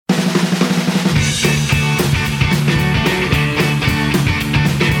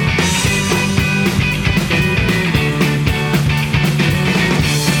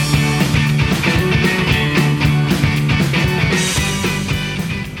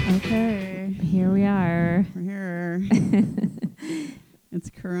Okay. Here we are. We're here. It's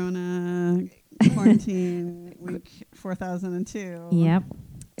Corona quarantine week 4002. Yep.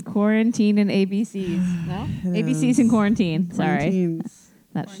 Quarantine and ABCs. No? It ABCs is. and quarantine. Sorry. Quarantines.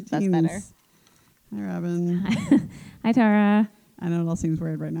 That's Quarantines. better. Hi, Robin. Hi, Tara. I know it all seems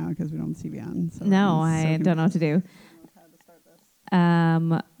weird right now because we don't have TV on. So No, I'm so I don't know what to do. confused how to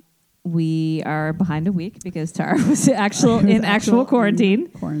start this. We are behind a week because Tara was in actual quarantine.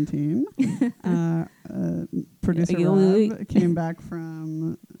 Quarantine. Producer You- Rob came back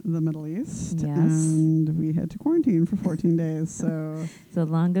from the Middle East, Yes. and we had to quarantine for 14 days. So The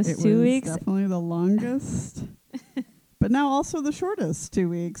longest it 2 was weeks. definitely the longest, but now also the shortest 2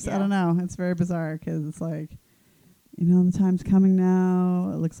 weeks. I Yeah. don't know. It's very bizarre because it's like, the time's coming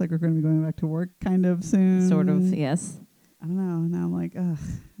now. It looks like we're going to be going back to work kind of soon. Sort of, yes. I don't know. Now I'm like, ugh.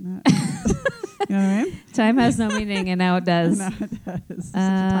 You know what I mean? Time has no meaning, and now it does. No, it does. There's such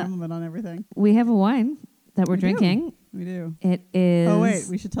a time limit on everything. We have a wine that we're We do. drinking. We do. It is... Oh, wait.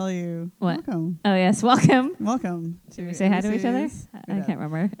 We should tell you. What? Welcome. Oh, yes. Welcome. Welcome. Should we say hi to each other? ABCs. I can't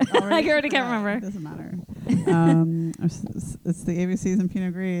remember. Already I already can't forgot. remember. It doesn't matter. It's the ABCs and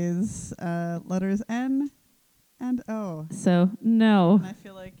Pinot Gris. Letters N and O. So, no. And I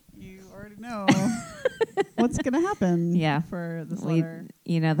feel like you already know what's going to happen for this letter.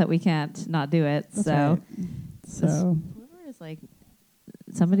 You know that we can't not do it. That's so, right. So whoever is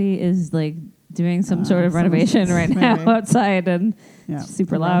somebody is doing some sort of someone's- renovation right now maybe. outside, and yeah,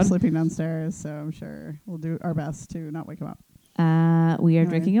 super Rob's loud. sleeping downstairs, so I'm sure we'll do our best to not wake him up. we are Anyway.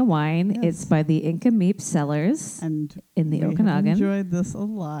 drinking a wine. Yes. It's by the Inca Meep Cellars And in the we have Okanagan. enjoyed this a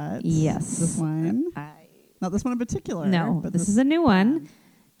lot. Yes. This wine. Not this one in particular. No, but this is a new one. brand.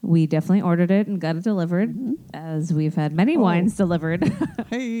 We definitely ordered it and got it delivered, Mhm. as we've had many Oh. wines delivered.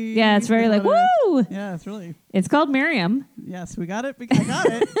 Hey. Yeah, it's very Is woo! that yeah, it's really. It's called Miriam. Yes, we got it. I got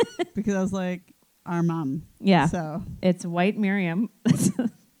it because I was like, our mom. Yeah, So it's White Miriam.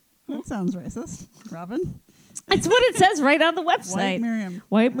 that sounds racist, Robin. It's what it says right on the White website. Miriam.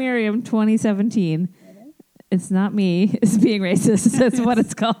 White Miriam 2017. It's not me. It's being racist. That's what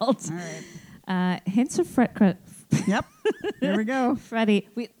it's called. All right. Hints of Yep. There we go. Freddie.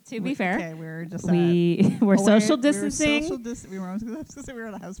 To be fair, Okay, we're just we're Oh, wait, social distancing. We were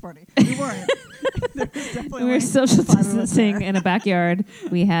at a house party. We weren't. There was definitely We were like social 5 of us distancing there. in a backyard.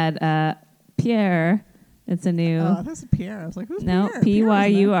 We had Pierre. It's a new. Oh, that's Pierre. I was like, who's No, Pierre? Pierre,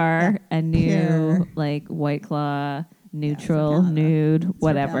 isn't it? PYUR, a new Pierre. White Claw, neutral, Canada. nude, It's from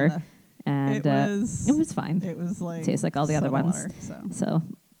whatever. Canada. And It was fine. It was like Tastes like all the other soda ones. water, so. So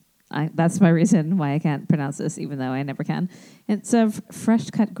that's my reason why I can't pronounce this, even though I never can. It's of fresh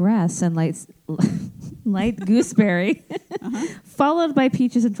cut grass and light gooseberry, followed by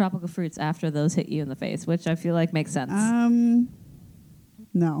peaches and tropical fruits after those hit you in the face, which I feel like makes sense.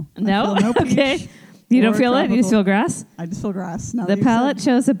 No. I No? feel no peach. Okay. You don't or feel it? You just feel tropical. grass? I just feel grass. Now The that you palate said-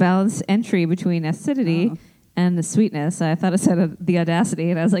 shows a balanced entry between acidity Oh. and the sweetness. I thought it said the audacity,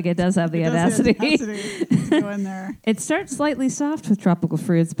 and I was like, it does have the It does have audacity. to go in there. It starts slightly soft with tropical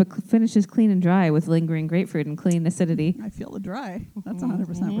fruits, but finishes clean and dry with lingering grapefruit and clean acidity. I feel the dry. That's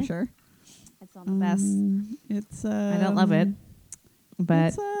 100% for sure. It's on the best. It's. I don't love it,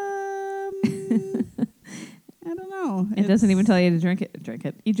 but It's, I don't know. it doesn't even tell you to drink it. Drink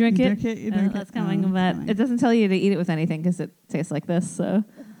it. You drink You it. drink it, you drink That's it. coming, Oh, but fine. it doesn't tell you to eat it with anything because it tastes like this. So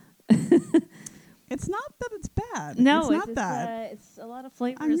It's not that it's bad. no, it's not that. It's a lot of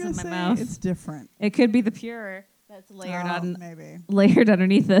flavors I'm in gonna my say mouth. it's different. It could be the pure that's layered Maybe layered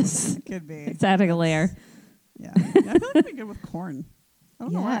underneath this. it could be. It's adding a layer. Yeah, I feel like it'd be good with corn. I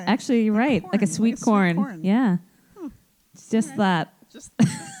don't know why. Actually, you're right. Like a sweet corn. Yeah, Huh. it's just that. Just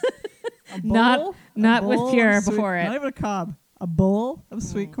Not- bowl, not a with bowl of pure sweet- before it. Not even a cob. A bowl of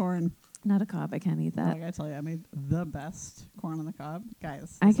sweet corn. Not a cob. I can't eat that. I gotta tell you, I made the best corn on the cob,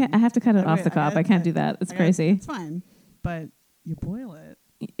 guys. I can't. I have to cut it I off wait, the cob. I can't do that. It's crazy. It's fine, but you boil it.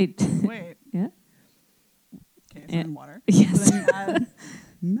 It. Wait. Yeah. Okay, it's Yeah. in water. Yes. So then you add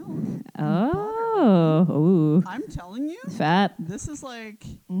milk. Oh. Ooh. I'm telling you, Fat. this is like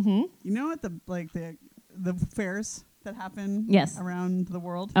Mm-hmm. you know at the fairs that happen Yes. around the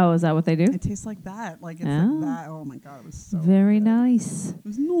world. Oh, is that what they do? It tastes like that. Like it's Oh. like that. Oh my god, it was so Very good. nice. It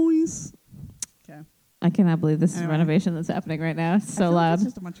was nice. Okay. I cannot believe this is Anyway. renovation that's happening right now. It's I so feel like loud. it's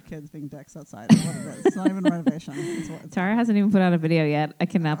just a bunch of kids being dicks outside. Is what it is. It's not even a renovation. It's what it's Tara hasn't even put out a video yet. I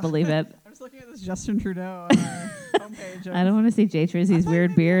cannot believe it. I was looking at this Justin Trudeau on our homepage. I don't want to see Jay Trizzy's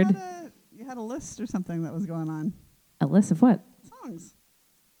weird beard. You had a list or something that was going on. A list of what? Songs.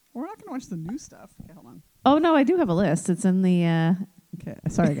 We're not going to watch the new stuff. Okay, hold on. Oh no, I do have a list. It's in the. Okay,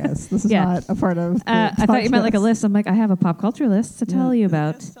 sorry guys. This is Yeah. not a part of the I thought you meant like a podcast. list. I'm like, I have a pop culture list to tell you Yeah,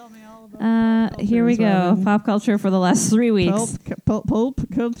 about. just tell me Here we go. Robin. Pop culture for the last 3 weeks. Pulp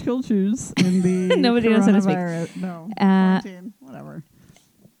cultures in the Nobody knows how to speak. coronavirus. No, quarantine, whatever.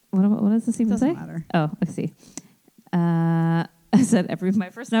 What does this even Doesn't say? matter. Oh, I see. I said my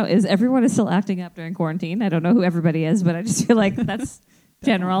first note is everyone is still acting up during quarantine. I don't know who everybody is, but I just feel like that's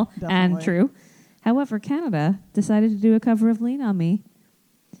general and Definitely. true. However, Canada decided to do a cover of Lean on Me.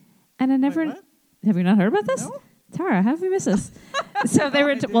 And I never... Wait, what? Have you not heard about this? No? Tara, how have you missed this? So they No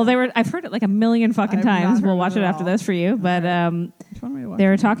were... idea. they were... I've heard it like a million fucking I've not times. heard We'll it watch it at after all. this for you. But Which one are we watching? they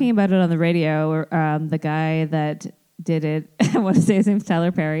were talking about it on the radio. Or, the guy that did it... I want to say his name's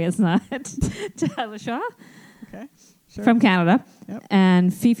Tyler Perry. It's not Tyler Shaw. Okay. Sure. From Canada. Yep.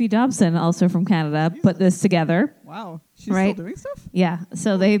 And Fifi Dobson, also from Canada, put this together. Wow. She's Right. still doing stuff? Yeah.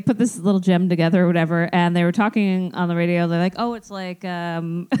 So they put this little gem together or whatever, and they were talking on the radio. They're like, oh, it's like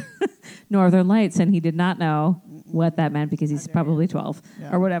Northern Lights. And he did not know what that meant because he's dare probably 12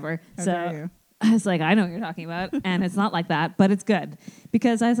 Yeah. or whatever. How dare So you? I was like, I know what you're talking about. And it's not like that, but it's good.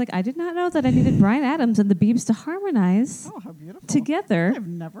 Because I was like, I did not know that I needed Bryan Adams and the Biebs to harmonize Oh, how beautiful. together I've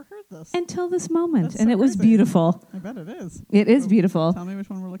never heard this. until this moment. That's And so it was crazy. beautiful. I bet it is. It is So beautiful. Tell me which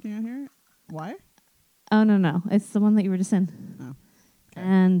one we're looking at here. Why? Oh, no. It's the one that you were just in. Oh. Okay.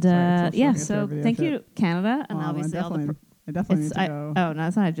 And Sorry, it's yeah, looking at so their video thank shit. you, Canada, and I obviously all the. definitely need to go. Oh no,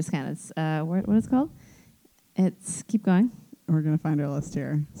 it's not just Canada. It's what is it called? It's keep going. We're going to find our list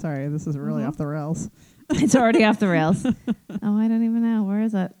here. Sorry, this is really Mhm. off the rails. It's already off the rails. Oh, I don't even know where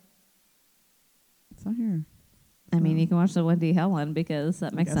is it. It's not here. I mean, No. you can watch the Wendy Hell one because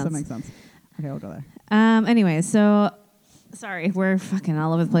that makes Yes, sense. that makes sense. Okay, we'll go there. Anyway, so sorry, we're fucking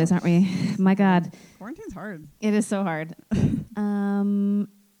all over the place, aren't we? My God, Quarantine's hard. it is so hard.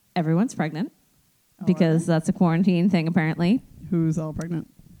 Everyone's pregnant Oh, are because they? that's a quarantine thing, apparently. Who's all pregnant?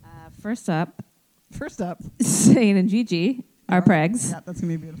 First up, First up, Zane and Gigi are Yeah. pregs. Yeah, that's gonna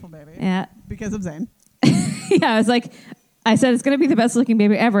be a beautiful baby. Yeah. Because of Zayn. Yeah, I was like, I said it's going to be the best looking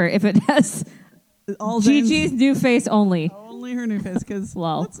baby ever if it has All Zayn's- Gigi's new face only. only her new face. Because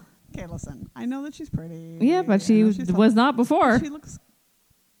Lol. Okay, listen. I know that she's pretty. Yeah, but I she know she's was not before. She looks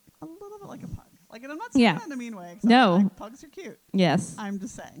a little bit like a pug. Like, and I'm not saying Yeah. that in a mean way. 'Cause No. like, pugs are cute. Yes. I'm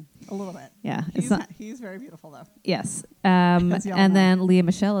just saying a little bit. Yeah. It's He's, not. he's very beautiful though. Yes. As y'all And know. then Leah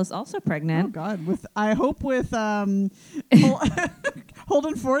Michelle is also Oh pregnant. God! With I hope with Holden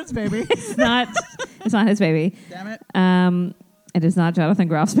Ford's baby. It's not. It's not his baby. Damn it! It is not Jonathan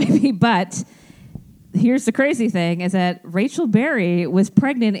Groff's baby. But here's the crazy thing: is that Rachel Berry was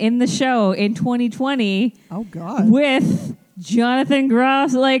pregnant in the show in 2020 Oh God! with Jonathan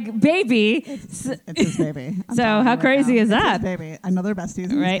Groff's baby. It's his baby. I'm So telling how you crazy now. is It's that? his baby. Another bestie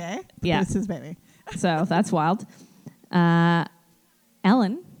who's Right. gay. Yeah. It's his baby. So that's wild.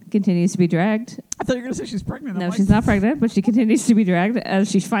 Ellen continues to be dragged. I thought you were gonna say she's pregnant. I'm No, like, she's not pregnant, but she continues to be dragged as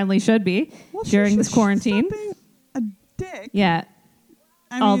she finally should be well, she during should- this quarantine. Stop being a dick. Yeah,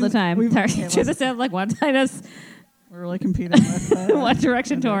 I all mean, the time. we've- Sorry, okay, should have listen, said like one time. Us we're really competing with One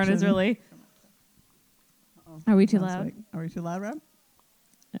Direction torn is Direction. really. Uh-oh. Are we too Last loud? week. Are we too loud, Rob?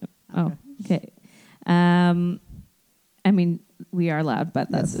 Oh, okay. I mean, we are loud,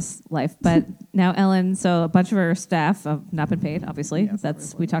 but that's Yes. just life. But now Ellen, so a bunch of her staff have not been paid. Obviously, Yes, that's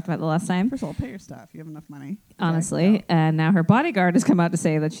obviously. we talked about the last time. First of all, pay your staff. You have enough money. Honestly, Okay, and now her bodyguard has come out to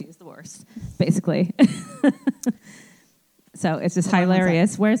say that she's the worst, basically. So it's just Hold on one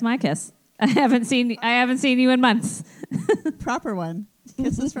hilarious. Where's my kiss? I haven't seen you in months, go. Proper one.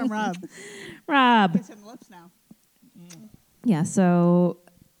 Kisses from Rob. Rob. Kiss him the lips now. Yeah. So,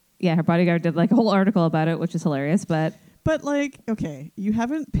 yeah, her bodyguard did like a whole article about it, which is hilarious. But But okay, you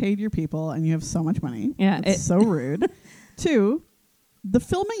haven't paid your people and you have so much money. Yeah, It's so rude. Two, the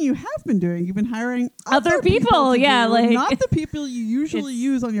filming you have been doing, you've been hiring Other people, to yeah, do, like- not the people you usually It's-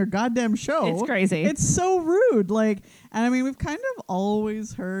 use on your goddamn show. it's crazy. It's so rude. And I mean, we've kind of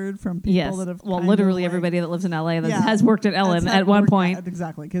always heard from people yes, that have well, kind literally of, everybody that lives in LA that Yeah, has worked at Ellen that's how at one it worked point. out,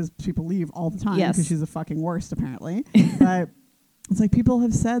 exactly, because people leave all the time Yes. because she's the fucking worst, apparently. But it's like people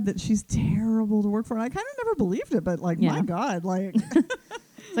have said that she's terrible to work for. And I kind of never believed it, but Yeah. my God,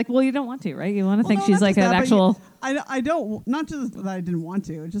 It's like, well, you don't want to, right? You want to Well, think no, she's not like just an that, but actual. I don't, not just that I didn't want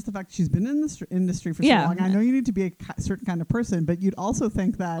to, it's just the fact she's been in this industry for Yeah. so long. I know you need to be a certain kind of person, but you'd also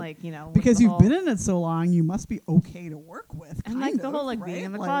think that with because the you've whole- been in it so long, you must be okay to work with. and kind the of, whole right? being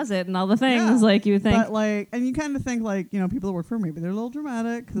in the Like, closet and all the things, yeah. you would think. But and you kind of think people that work for me, but they're a little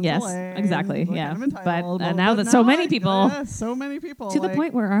dramatic. 'cause it's Yes, LA, exactly, they're yeah. kind of entitled, But, blah, now blah, that so blah. many people- Yeah, so many people. to the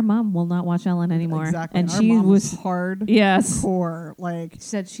point where our mom will not watch Ellen anymore. Exactly. And Our she mom was, hard yes. core. She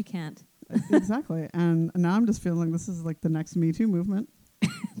said she can't. Exactly. And now I'm just feeling like this is like the next Me Too movement.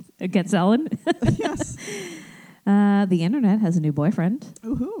 Against Ellen. Yes. The internet has a new boyfriend.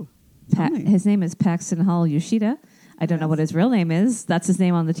 Ooh-hoo. Tell me. His name is Paxton Hall Yoshida. I don't know what his real name is. That's his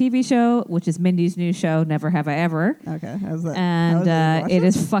name on the TV show, which is Mindy's new show, Never Have I Ever. Okay, how's that? And it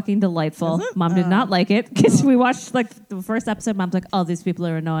is fucking delightful. Is it? Mom did not like it because we watched like the first episode. Mom's like, "Oh, these people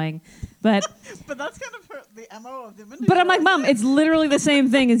are annoying," but But that's kind of the MO of the Mindy but I'm show, like, Mom, isn't it's literally the same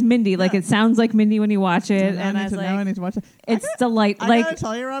thing as Mindy. Like it sounds like Mindy when you watch it, I and I was now I like, need to watch it. it's delightful. I Like gotta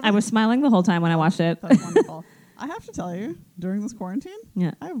tell you, Robin, I was smiling the whole time when I watched it. that's wonderful. I have to tell you, during this quarantine,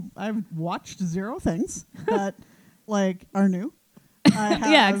 Yeah. I've watched 0 things that like are new. I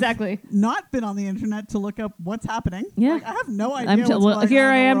have Yeah, exactly. not been on the internet to look up what's happening. Yeah. Like, I have no idea. I'm what's going here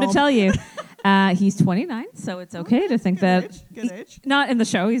on I in the am to world. tell you. He's 29, so it's okay to think Good that. age, good age. Not in the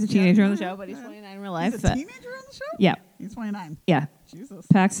show. He's a teenager in the yeah, show, but he's yeah. 29 in real life. He's a teenager on the show. Yeah, He's 29. yeah. Jesus.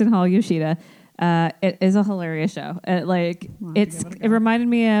 Paxton Hall Yoshida. It is a hilarious show. We'll have to give it a it go. reminded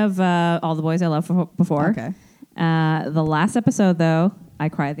me of All the Boys I Loved before. Okay. The last episode though, I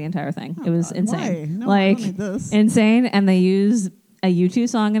cried the entire thing. Oh, it was God. insane. Why? No, like I don't need this. insane, and they use a U2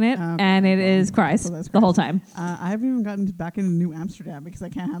 song in it, Okay, and it well, is cries so that's the whole cries. time. I haven't even gotten back into New Amsterdam because I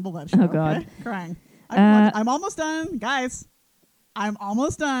can't handle that show. Oh, God. Okay? Crying. Uh, I'm almost done, guys. I'm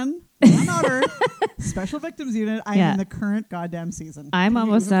almost done. Law and Order, Special Victims Unit. I'm Yeah. in the current goddamn season. I'm Can you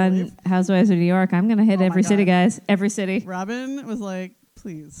almost even done. believe? Housewives of New York. I'm gonna hit Oh my every city, God. guys. Every city. Robin was like,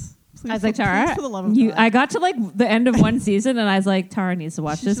 please. I was like, Tara, please, for the love of God. I got to like the end of one season, and I was like, Tara needs to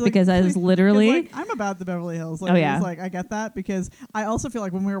watch She's this like, because I was please. 'Cause, literally. like, I'm about the Beverly Hills. Like, Oh, yeah. it's like I get that because I also feel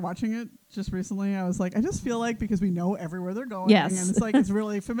like when we were watching it just recently, I was like, I just feel like because we know everywhere they're going, Yes. and it's like it's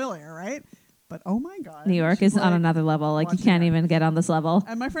really familiar, right? But oh my God, New York she's is on like- another level. Like you watching can't it. even get on this level.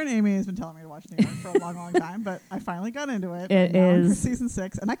 And my friend Amy has been telling me to watch New York for a long, long time, but I finally got into it. It and now I'm for is- season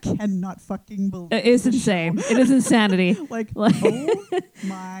 6, and I cannot fucking believe It is this insane. show. It is insanity. Like, Like- oh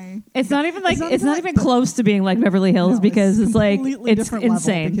my! It's not even like not it's even not like even the- close to being like Beverly Hills No, because it's like completely it's different level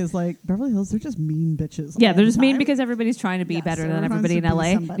insane. because like Beverly Hills, they're just mean bitches. Yeah, all they're the just mean time. because everybody's trying to be Yes, better than everyone everybody in wants to be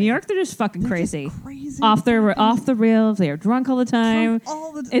LA. somebody. New York, they're just fucking They're just crazy. crazy, Off the fucking off the rails. They are drunk all the time. drunk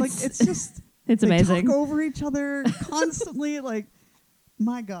all the It's- like it's just It's they amazing. talk over each other constantly. Like,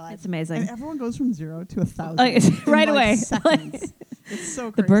 my God, It's amazing. And everyone goes from 0 to 1,000 Like, in, right like, away. Seconds. It's so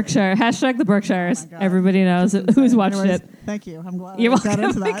The crazy. Berkshire hashtag the Berkshires. Oh my God. Everybody knows Just who's insane. watched Anyways, it. Thank you. I'm glad You're I got welcome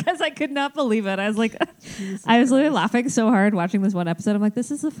into that. because I could not believe it. I was like, Jesus I was literally Christ. laughing so hard watching this one episode. I'm like,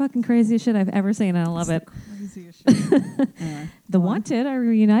 this is the fucking craziest shit I've ever seen, and I love it. Craziest shit. Anyway, The go on. Wanted are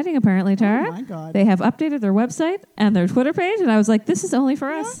reuniting apparently, Tara. Oh my God. They have updated their website and their Twitter page, and I was like, this is only for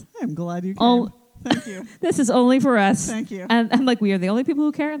Yeah, us. I'm glad you came. Oh. Thank you. This is only for us. Thank you. And I'm like, we are the only people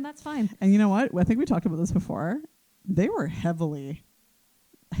who care, and that's fine. And you know what? I think we talked about this before. They were heavily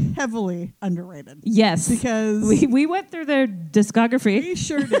underrated. Yes. Because We went through their discography. we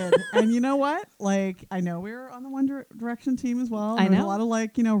sure did. And you know what? Like, I know we were on the One Direction team as well. I There was know. a lot of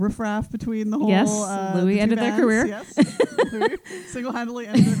like, riffraff between the whole. Yes, the Louis two ended their bands. career. Yes, Louis single-handedly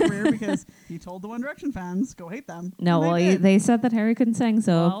ended their career because he told the One Direction fans, "Go hate them." No, And well, did. they said that Harry couldn't sing,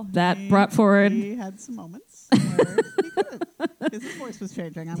 so Well, that he- brought forward. He had some moments where he couldn't. His voice was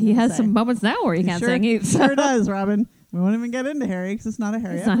changing. He gonna has say. some moments now where he can't sure, sing. He sure does, Robin. We won't even get into Harry because it's not a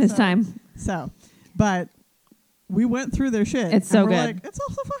Harry. It's not his episode. time. So, but we went through their shit. It's and so we're good. Like, it's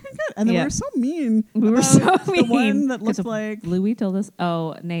also fucking good. And then Yeah. we were so mean. We were about so mean. The one that 'Cause looked like Louis told us.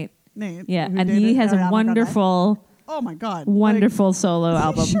 Oh, Nate. Nate. Yeah, who and dated he has Ariana a Grande. wonderful, Oh my God. wonderful solo Like,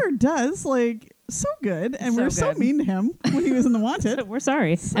 album. He sure does. Like, so good. And So we were so good. mean to him when he was in The Wanted. We're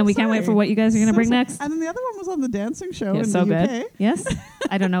sorry, So and we can't wait sorry. for what you guys are going to So bring sorry. next. And then the other one was on the dancing show Yeah, in so the good. UK. Yes,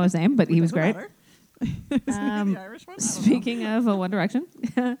 I don't know his name, but he was Doesn't great. matter. Is he Um, the Irish one? I don't know. Speaking of One Direction,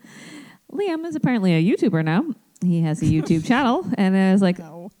 Liam is apparently a YouTuber now. He has a YouTube channel, and I was like,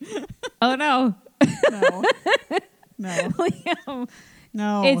 No. oh no, No. No. Liam.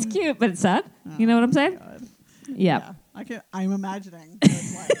 No. It's cute, but it's sad. You know what I'm saying? God. Yeah. I'm imagining.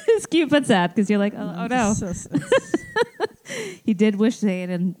 It's like, It's cute but sad because you're like, oh no. He did wish Zayn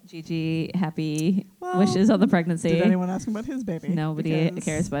and Gigi happy Well, wishes on the pregnancy. Did anyone ask him about his baby? Nobody Because-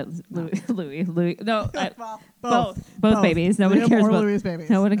 cares about Louis. No, Well, both babies. Nobody Liam cares or about Louis' babies.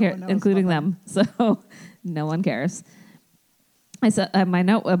 no one cares, knows including about them. So no one cares. I said my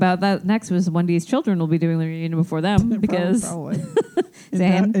note about that next was Wendy's children will be doing the reunion before them because Probably.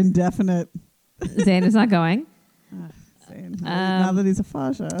 Zayn. Indefinite. Zayn is not going. Zayn. Now that he's a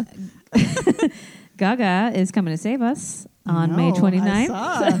Fasha. Gaga is coming to save us on No, May I 29th.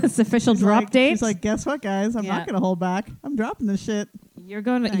 saw. It's official She's drop like, date. She's like, guess what, guys? I'm Yeah. not going to hold back. I'm dropping this shit. You're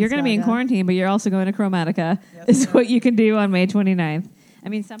going Thanks, to be in Gaga. quarantine, but you're also going to Chromatica. Yes, is I what you can do on May 29th. I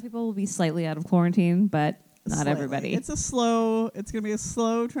mean, some people will be slightly out of quarantine, but not Slightly. everybody. It's going to be a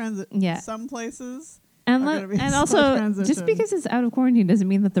slow transit. Yeah. Some places And are gonna be and slow also, transition. just because it's out of quarantine doesn't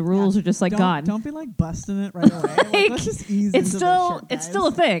mean that the rules are just like gone. Don't be like busting it right away. Like, let's just ease It's into still this shit, it's still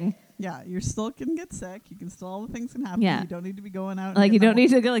a guys. thing. Yeah, you're still can get sick. You can still all the things can happen. Yeah. You don't need to be going out. Like you don't need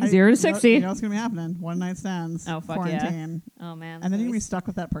to go like 0 to 60. You know what's gonna be happening? One night stands. Oh, fuck yeah. quarantine. Oh man. And then you're gonna be please. stuck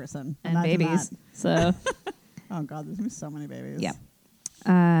with that person. and Imagine babies. that. So Oh god, there's gonna be so many babies. Yeah.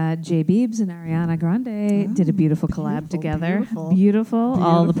 Jay Biebs and Ariana Grande did a beautiful collab together. Beautiful. Beautiful.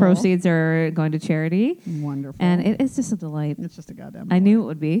 All the Beautiful. proceeds are going to charity. Wonderful. And it is just a delight. it's just a goddamn. I knew it delight.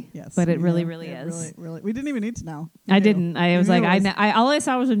 would be. Yes, But it we really, knew. really It is. Really, we didn't even need to know. I didn't. I was like, knew it I all I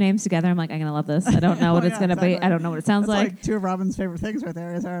saw was their names together. I'm like, I'm gonna love this. I don't know what Oh, it's yeah, gonna be. exactly. I don't know what it sounds That's like. like two of Robin's favorite things right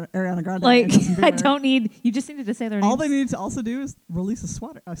there is Ariana Grande. Like, and Justin I Bieber. don't need. You just needed to say their names. All they needed to also do is release a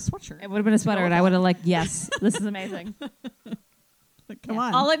sweatshirt. It would have been a sweater, and I would have like, yes, this is amazing. Like, come Yeah.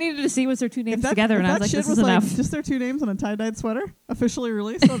 on. All I needed to see was their two names If that- together, if and I that was like, shit this is was enough. just their two names on a tie-dyed sweater, officially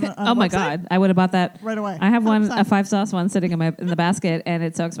released on the Oh my website, god, I would have bought that right away. I have one, 100%. a 5-sauce one sitting in the basket, and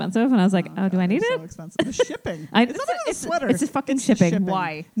it's so expensive. And I was like, oh, do God, I need they're it? So expensive. The shipping. I- It's not even the sweater. It's just fucking It's the shipping.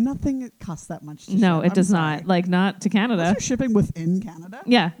 Why? Nothing costs that much to No, ship. it I'm does sorry. not. Like, not to Canada. Unless you're shipping within Canada.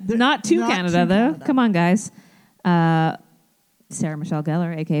 Yeah, They're not to not Canada, to though. Canada. Come on, guys. Sarah Michelle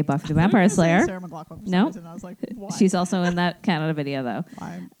Gellar, aka Buffy the I Vampire was gonna say Slayer. Sarah McLachlan for some No. reason. I was like, why? She's also in that Canada video, though.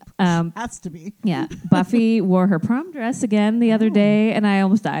 Why? Has to be. Yeah, Buffy wore her prom dress again the other day, and I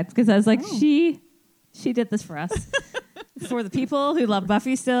almost died because I was like, Oh. she did this for us. For the people who love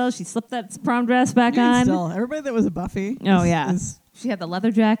Buffy still, she slipped that prom dress back You can on. Still, everybody that was a Buffy. Oh, is- yeah. is- She had the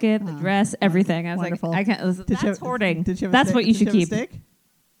leather jacket, the Oh, dress, everything. I was wonderful. like, I can't. That's hoarding. Did she have a That's steak? what you Did she should have a keep. steak?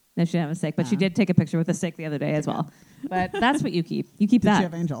 No, she didn't have a steak, but she Ah. did take a picture with a steak the other day as well. But that's what you keep. You keep Did that. she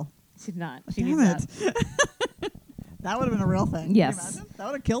have Angel? She did not. She Damn needs it. that. That would have been a real thing. Can you Yes. imagine? That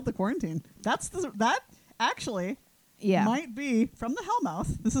would have killed the quarantine. That actually Yeah. might be from the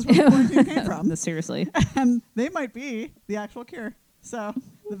Hellmouth. This is where the quarantine came from. Seriously. And they might be the actual cure. So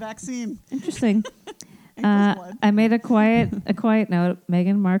the vaccine. Interesting. Angel's blood. I made a quiet note.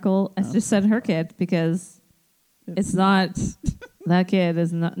 Meghan Markle has just said her kid because it's not that kid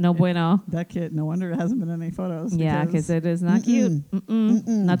is no bueno. That kid, no wonder it hasn't been any photos. Yeah, because it is not Mm-mm. cute. Mm-mm.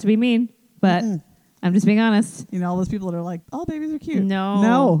 Not to be mean, but Mm-mm. I'm just being honest. You know, all those people that are like, all babies are cute. No,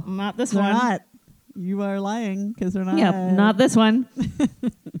 No, not this they're one. not. You are lying because they're not. Yep, not this one.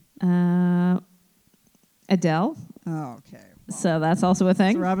 Adele. Oh, okay. So that's also a So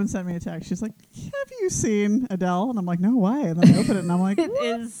thing. Robin sent me a text. She's like, have you seen Adele? And I'm like, no, why? And then I open it and I'm like, It what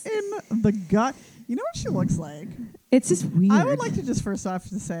is. in the gut? You know what she looks like? It's just weird. I would like to just first off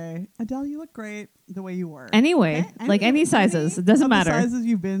to say, Adele, you look great the way you were. Anyway, Okay? like any sizes, it doesn't of the matter. sizes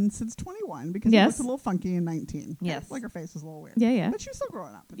you've been since 21 because Yes. you looked a little funky in 19. Yes. Like her face was a little weird. Yeah, yeah. But she was still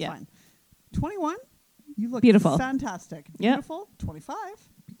growing up. It's Yeah. fine. 21, you look Beautiful. fantastic. Yep. Beautiful. 25,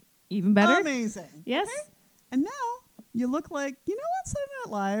 Even better. amazing. Yes. Okay? And now you look like, you know what, Saturday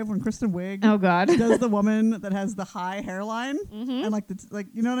Night Live when Kristen Wiig Oh God. does the woman that has the high hairline Mhm. and like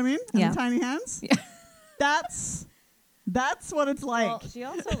you know what I mean? And Yeah. the tiny hands. Yeah. That's what it's like. Well, she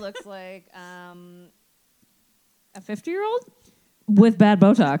also looks like a 50-year-old with bad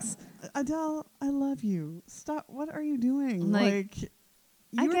Botox. Adele, I love you. Stop. What are you doing? Like,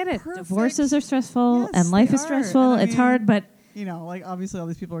 I you're get it. perfect. Divorces are stressful Yes, and life they is are. stressful. And I It's mean, hard, but You know, like obviously all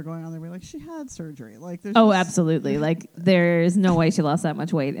these people are going on there being like, she had surgery. Like, there's oh, just- absolutely. Like there's no way she lost that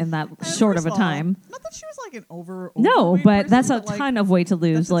much weight in that And short first of a all, time. Not that she was like an No, overweight but person, that's a but, like, ton of weight to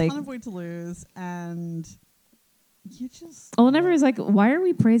lose. That's a Like, ton of weight to lose, and you just. well, never is like, why are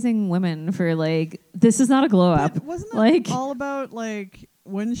we praising women for like this is not a glow up? But wasn't it Like- all about like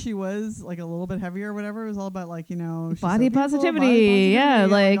when she was like a little bit heavier or whatever? It was all about like, you know, she's so Body beautiful, positivity, yeah.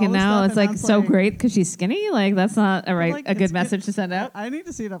 Like, all and this now stuff, it's like that's so great because she's skinny. Like, that's not a like, a good it's- message to send out. I need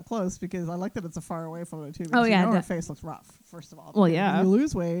to see it up close because I like that it's a far away photo too. Oh, because yeah, you know her that- face looks rough. First of all, Well, because yeah. when you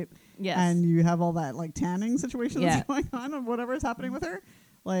lose weight Yes. and you have all that like tanning situation Yeah. that's going on and whatever is happening with her.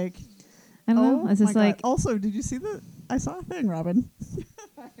 Like, I don't know. It's my just God. like, Also, did you see I saw a thing, Robin.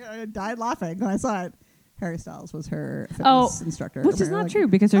 I died laughing when I saw it. Harry Styles was her fitness instructor. which is We're not like- true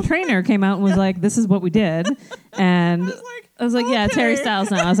because her trainer came out and was like, "This is what we did," and I was like, "Yeah, it's Harry okay. Styles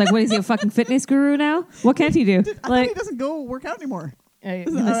now." I was like, "What is he, a fucking fitness guru now? What can't he do?" I thought Like, he doesn't go work out anymore. I'm I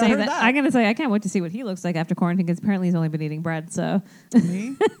gonna say heard that. that. I'm gonna say I can't wait to see what he looks like after quarantine because apparently he's only been eating bread, so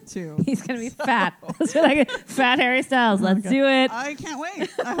Me too. he's gonna be fat. That's what fat Harry Styles. Let's Okay. do it. I can't wait.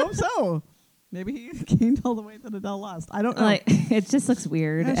 I hope so. Maybe he gained all the weight that Adele lost. I don't know. Like, it just looks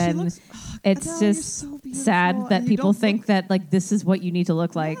weird, Yeah, she and looks- it's Adele, you're just so beautiful, sad that and you people don't think that like this is what you need to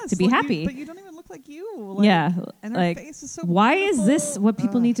look like Yes, to be like, happy. but you don't even look like you. Like, Yeah, And her like face is so why is this beautiful. what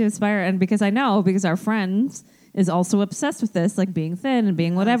people Ugh. need to aspire? And because I know because our friends is also obsessed with this, like being thin and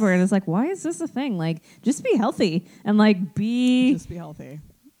being whatever. And it's like, why is this a thing? Like, just be healthy and like be healthy.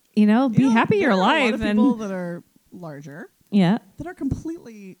 Be happy you're alive. There are a lot of people that are larger. Yeah. That are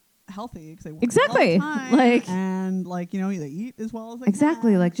completely healthy because they work exactly all the time, like and like they eat as well as they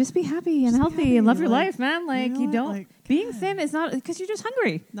exactly can. like just be happy and healthy and love your life, man. Like you don't like, being thin is not because you're just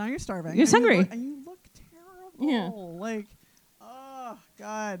hungry. Now you're starving. You're just hungry and you look terrible. Yeah. Like, oh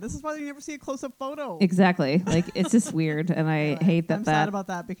god, this is why you never see a close-up photo. Exactly. Like it's just weird, and I hate that. I'm sad about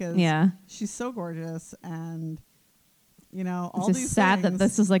that because she's so gorgeous and. All it's these just sad things, that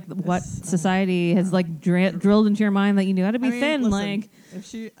this is like what society has like drilled into your mind that you got to be thin. Listen, like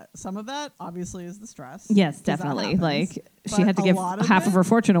if some of that obviously is the stress. Yes, definitely. Like but she had to give half of her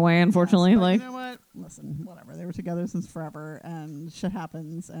fortune away, unfortunately. Yes, but like you know what? Listen, whatever. They were together since forever, and shit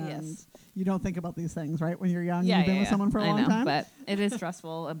happens, and you don't think about these things, right? When you're young, you've been with someone for a long time. But it is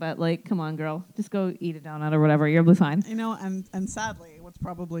stressful. But like, come on, girl, just go eat a donut or whatever. You'll be fine. And sadly, what's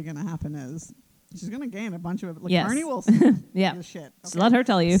probably going to happen is. She's going to gain a bunch of... Like, yes. Arnie Wilson. Yeah. This shit. Okay? So let her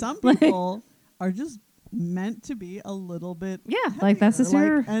tell you. Some people are just meant to be a little bit heavier. Like, that's just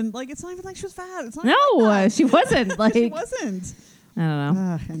her... And, like, it's not even like she was fat. It's not no, like she wasn't. Like she wasn't. I don't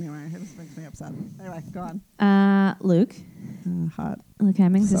know. Anyway, it just makes me upset. Anyway, go on. Luke. Hot. Luke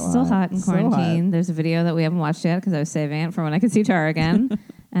Hemmings is still hot in So quarantine. hot. There's a video that we haven't watched yet because I was saving it for when I could see Tara again.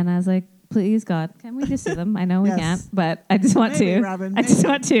 And I was like, please, God, can we just see them? I know we can't, but I just want maybe, to. Robin, I just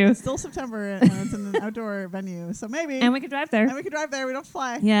want to. It's still September and it's in an outdoor venue, so maybe. And we can drive there. We don't have to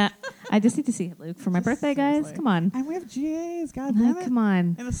fly. Yeah. I just need to see it, Luke, for my birthday, seriously. guys. Come on. And we have GAs, God damn it. Come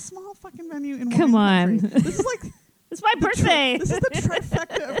on. In a small fucking venue in Come wine on. country. This is like... It's my birthday. This is the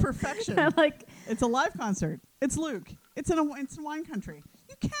trifecta of perfection. Like, it's a live concert. It's Luke. It's in wine country.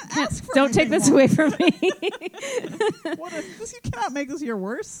 You can't ask for don't take this more. away from me. You cannot make this year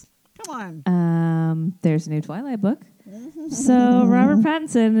worse. Come on. There's a new Twilight book. So Robert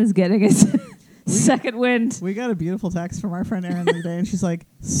Pattinson is getting his second wind. We got a beautiful text from our friend Erin the other day, and she's like,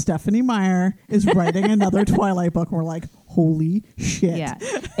 Stephanie Meyer is writing another Twilight book. And we're like, holy shit. Yeah.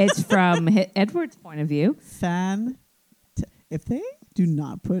 It's from Edward's point of view. If they do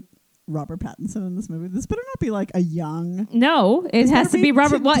not put Robert Pattinson in this movie, this better not be like a young... No, it has to be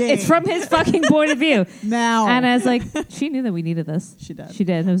Robert... What? It's from his fucking point of view. Now. And I was like, she knew that we needed this. She did. She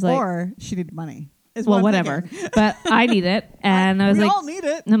did. It was like... Or she needed money. Well, whatever. But I need it. And I was we like... all need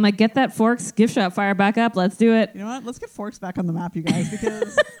it. And I'm like, get that Forks gift shop fire back up. Let's do it. You know what? Let's get Forks back on the map, you guys,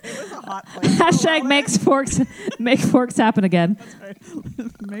 because it was a hot place. Hashtag make Forks happen again. That's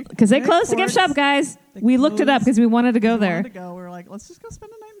right. Because they closed the gift shop, guys. We looked it up because we wanted to go there. We were like, let's just go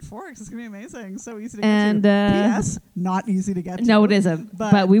spend a night in Forks. It's going to be amazing. So easy to and, get to. P.S. Not easy to get to. No, it isn't.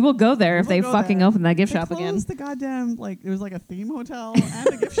 But we will go there if they fucking open that gift shop again. They closed the goddamn, it was like a theme hotel and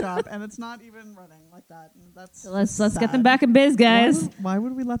a gift shop, and it's not even running like that. That's so let's get them back in biz, guys. Why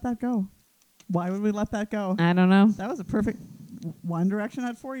would we let that go? Why would we let that go? I don't know. That was a perfect... One Direction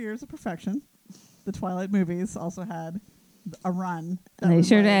had 4 years of perfection. The Twilight movies also had a run. They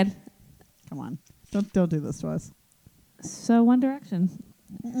sure did. Come on. Don't do this to us. So One Direction.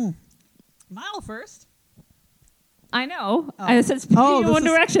 Niall first. I know. Oh. I said One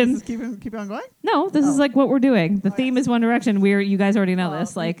Direction. This is keep on going? No, this is like what we're doing. The theme is One Direction. You guys already know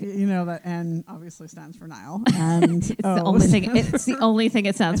this. Like you know that N obviously stands for Niall, and it's the only thing. It's the only thing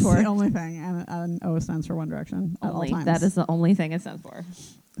it stands for. The only thing, and O stands for One Direction. Only at all times. That is the only thing it stands for.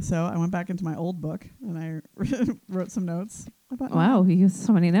 So I went back into my old book and I wrote some notes. Wow, you have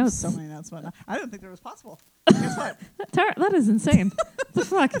so many notes. So many notes, but I didn't think there was possible. Guess what? That is insane. What the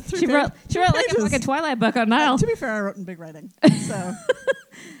fuck? She wrote like a Twilight book on Niall. To be fair, I wrote in big writing. So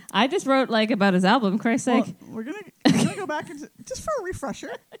I just wrote about his album. Christ's sake. We're gonna go back into just for a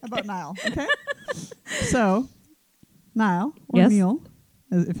refresher about Niall. Okay. So Niall or Neil,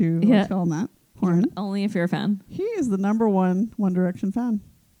 if you want to call him that. Horn. Only if you're a fan. He is the number one One Direction fan.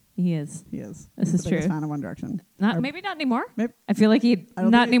 He is. This is the true. Fan of One Direction. Maybe not anymore. Maybe. I feel like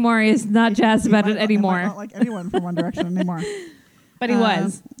not anymore. He's not jazzed about it anymore. He might not like anyone from One Direction anymore. But he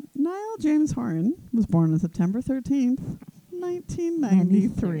was. Niall James Horn was born on September 13th,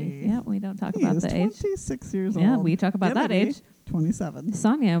 1993. Yeah, we don't talk about the age. 26 years old. Yeah, we talk about that age. 27.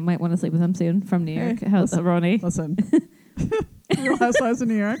 Sonia might want to sleep with him soon from New York. How's Ronnie? Listen. Real Housewives of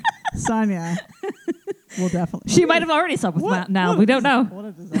New York. Sonia will definitely. She might have already slept with Niall. We don't know. What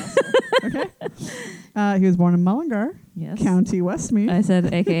a disaster. Okay. He was born in Mullingar, County Westmeath. I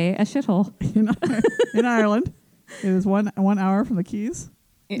said, AKA a shithole. in Ireland. It is 1 hour from the Keys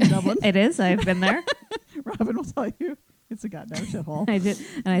in Dublin. It is. I've been there. Robin will tell you it's a goddamn shithole. I did.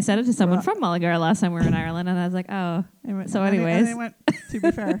 And I said it to someone from Mullingar last time we were in Ireland, and I was like, oh. So anyways. And they went, to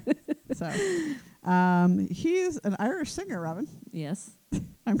be fair. So, He's an Irish singer, Robin. Yes.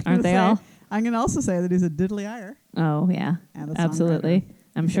 Aren't they all? I'm going to also say that he's a diddly-ire. Oh, yeah. Absolutely.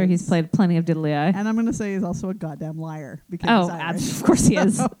 I'm sure he's played plenty of diddly-eye. And I'm going to say he's also a goddamn liar. Because he's Irish. Of course he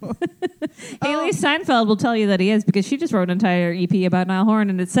is. Haley Steinfeld will tell you that he is because she just wrote an entire EP about Niall Horan,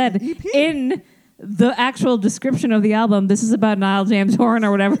 and it said in the actual description of the album, this is about Niall James Horan or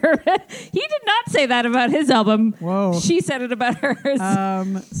whatever. He did not say that about his album. Whoa. She said it about hers.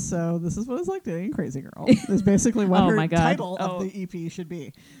 So this is what it's like dating a crazy girl. Is basically what her title of the EP should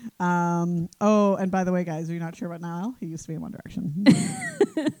be. And by the way, guys, are you not sure about Niall? He used to be in One Direction.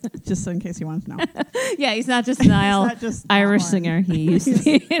 Just in case you wanted to know. Yeah, he's not just Niall, Irish singer. He used to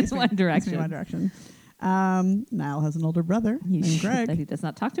be in One Direction. One Direction. Niall has an older brother named Greg that he does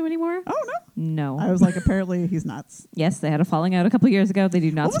not talk to anymore. Oh no! No. I was like, apparently he's nuts. Yes, they had a falling out a couple years ago. They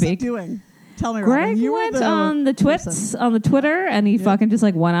do not speak. What was he doing? Tell me, Greg Robin, went on the Twitter, and he fucking just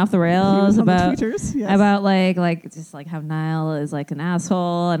like went off the rails about just like how Niall is like an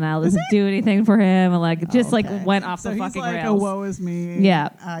asshole, and Niall doesn't do anything for him, and like just like went off the fucking rails. Oh, woe is me.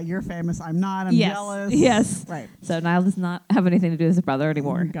 Yeah, you're famous. I'm not. I'm jealous. Yes, right. So Niall does not have anything to do with his brother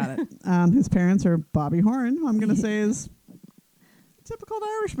anymore. Got it. His parents are Bobby Horan, who I'm going to say is typical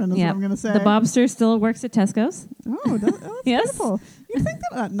Irishman. Is what I'm going to say. The Bobster still works at Tesco's. Oh, that's yes. beautiful. You'd think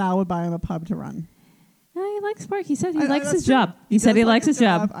that Niall would buy him a pub to run. No, he likes work. He said he likes his job. He said he likes his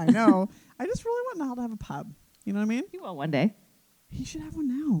job. I know. I just really want Niall to have a pub. You know what I mean? He will one day. He should have one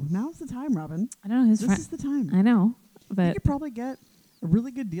now. Now's the time, Robin. I don't know. This is the time. I know. But you could probably get a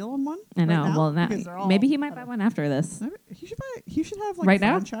really good deal on one. I know. Right now, well, maybe he might buy one after this. He should have like right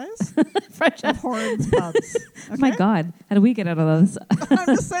franchise of Horan's pubs. Okay? My God, how do we get out of this? I'm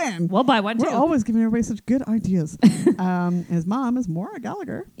just saying. We'll buy one too. We're always giving everybody such good ideas. His mom is Maura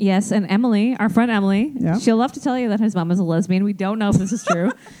Gallagher. Yes, and Emily, our friend Emily, she'll love to tell you that his mom is a lesbian. We don't know if this is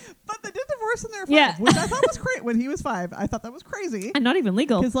true. But they did divorce in their 5, which I thought was crazy. When he was 5, I thought that was crazy. And not even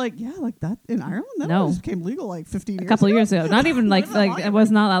legal. Because, like that in Ireland, that became legal like 15 years ago. A couple years ago. Not even like it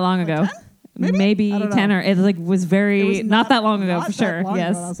was not that long ago. 10? Maybe 10 or it like was very not that long ago for sure.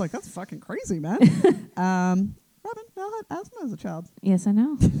 Yes. I was like, that's fucking crazy, man. Robin, Niall had asthma as a child. Yes, I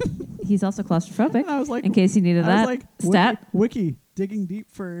know. He's also claustrophobic. And I was like, in case you needed that like, stat. Wiki, digging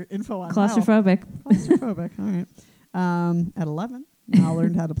deep for info on claustrophobic. Claustrophobic. All right. At 11. Niall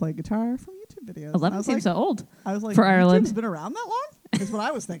learned how to play guitar from YouTube videos. 11 seems so old. I was like, for Ireland. YouTube's been around that long? Is what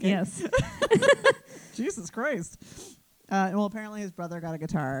I was thinking. Yes. Jesus Christ. Well, apparently his brother got a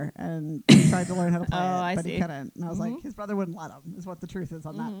guitar and he tried to learn how to play but he couldn't. And I was like, his brother wouldn't let him, is what the truth is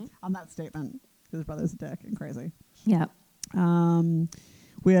on that statement. Because his brother's a dick and crazy. Yeah.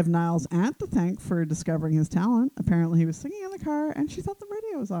 We have Niall's aunt to thank for discovering his talent. Apparently he was singing in the car and she thought the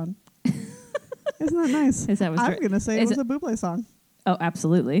radio was on. Isn't that nice? I'm going to say it was a Bublé song. Oh,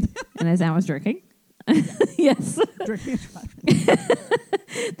 absolutely. And his aunt was drinking. Yes. Drinking and driving.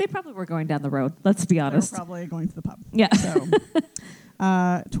 They probably were going down the road. Let's be honest. They were probably going to the pub. Yeah. So,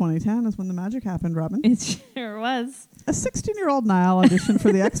 2010 is when the magic happened, Robin. It sure was. A 16-year-old Niall auditioned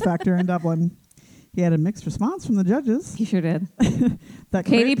for the X Factor in Dublin. He had a mixed response from the judges. He sure did.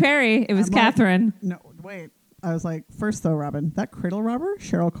 Katy Perry. It was Catherine. No, wait. I was like, first though, Robin, that cradle robber,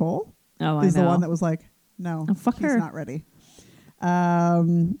 Cheryl Cole, is the one that was like, no, fuck he's her. Not ready.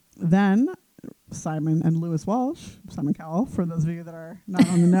 Then Simon and Lewis Walsh, Simon Cowell, for those of you that are not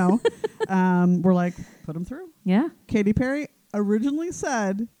on the know, were like, put him through. Yeah. Katy Perry originally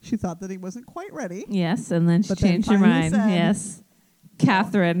said she thought that he wasn't quite ready. Yes, and then she changed her mind. Yes.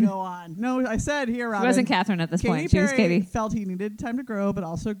 Catherine. Go on. No, I said here, Robin. She wasn't Catherine at this point. She was Katy. Felt he needed time to grow, but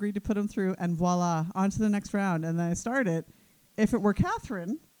also agreed to put him through, and voila, on to the next round. And then I started. If it were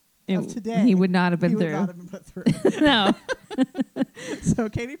Catherine of today, he would not have been through. He would not have been put through. No. So,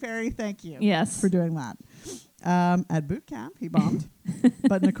 Katy Perry, thank you. Yes. For doing that. At boot camp, he bombed.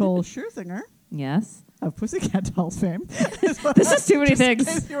 But Nicole Scherzinger. Yes. Of Pussycat Dolls fame. This is too many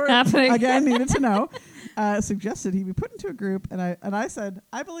things happening. Again, needed to know. Suggested he be put into a group, and I said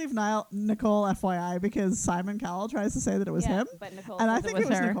I believe Nicole, FYI, because Simon Cowell tries to say that it was him, but Nicole and I think it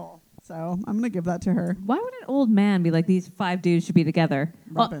was her. Nicole. So I'm going to give that to her. Why would an old man be like, these 5 dudes should be together?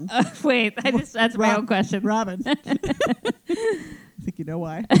 Robin. Wait, that's my own question. Robin. I think you know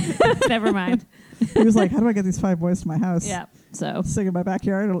why. Never mind. He was like, how do I get these 5 boys to my house? Yeah. So sing in my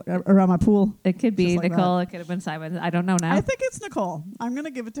backyard around my pool. It could be Nicole. It could have been Simon. I don't know now. I think it's Nicole. I'm going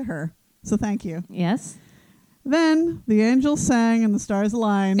to give it to her. So thank you. Yes. Then the angels sang and the stars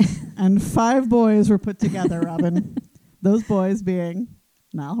aligned and 5 boys were put together, Robin. Those boys being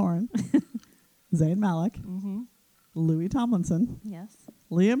Niall Horan, Zayn Malik, Louis Tomlinson, yes,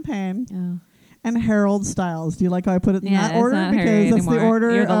 Liam Payne, and Harold Styles. Do you like how I put it in that order? Not Because Harry that's anymore. the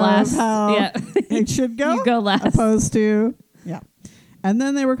order You're the of last. how it should go. You go last. Opposed to, And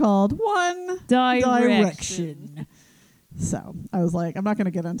then they were called One Direction. So I was like, I'm not going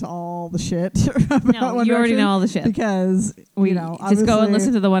to get into all the shit about One you already Direction know all the shit. because, just go and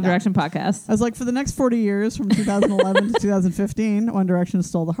listen to the One Direction podcast. I was like, for the next 40 years, from 2011 to 2015, One Direction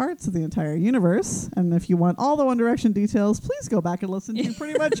stole the hearts of the entire universe. And if you want all the One Direction details, please go back and listen to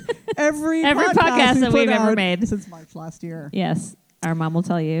pretty much every podcast that we've ever made since March last year. Yes. Our mom will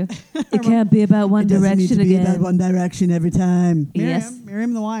tell you. It can't be about One Direction need to again. be about One Direction every time. Yes.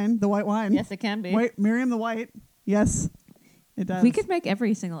 Miriam the wine, the white wine. Yes, it can be. Wait, Miriam the white. Yes, it does. We could make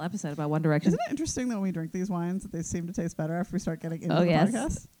every single episode about One Direction. Isn't it interesting that when we drink these wines that they seem to taste better after we start getting into the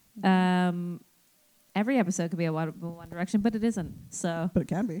podcast? Every episode could be a One Direction, but it isn't. So, but it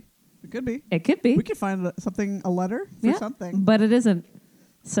can be. It could be. It could be. We could find a letter for something. But it isn't.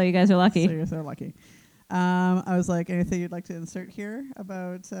 So you guys are lucky. So you're so lucky. I was like, anything you'd like to insert here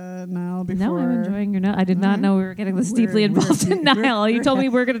about Niall before? No, I'm enjoying your note. I did not know we were getting this deeply involved in Niall. You told me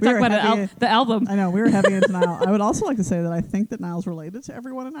we were going to talk about the album. I know, we were heavy into Niall. I would also like to say that I think that Niall's related to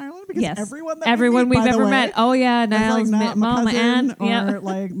everyone in Ireland because everyone we've ever met. Oh, yeah, Niall's like mom, my aunt. Or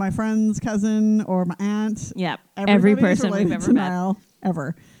like my friend's cousin or my aunt. Yeah, every person we've ever met. Niall,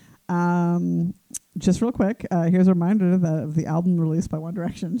 ever. Just real quick, here's a reminder of the album released by One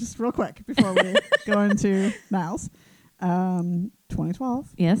Direction. Just real quick before we go into Niall's.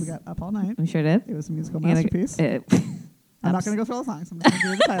 2012. Yes. We got Up All Night. We sure did. It was a musical masterpiece. I'm not going to go through all the songs. I'm just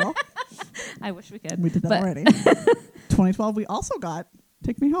going to do the title. I wish we could. We did that already. 2012, we also got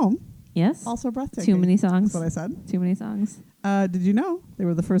Take Me Home. Yes. Also breathtaking. Too many songs. That's what I said. Too many songs. Did you know they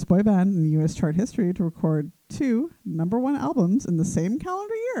were the first boy band in U.S. chart history to record 2 #1 albums in the same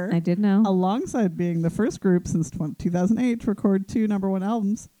calendar year? I did know. Alongside being the first group since 2008 to record 2 #1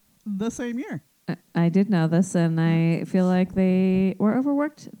 albums the same year. I did know this, and I feel like they were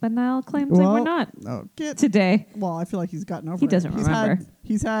overworked, but Niall claims they were not today. Well, I feel like he's gotten over it. He doesn't remember.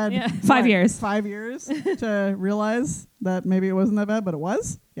 He's had 5 years. 5 years to realize that maybe it wasn't that bad, but it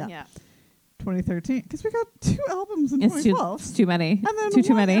was. Yeah. 2013, because we got 2 albums in 2012. It's too many. And then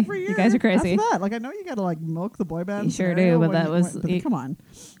too many. Every year you guys are crazy. After that, like I know you got to like milk the boy band. You sure do, but that was come on.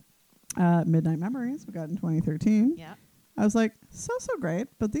 Midnight Memories we got in 2013. Yeah. I was like, so great,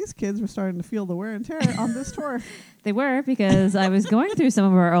 but these kids were starting to feel the wear and tear on this tour. They were, because I was going through some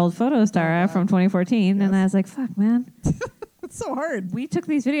of our old photos, Tara, from 2014, and I was like, fuck, man. It's so hard. We took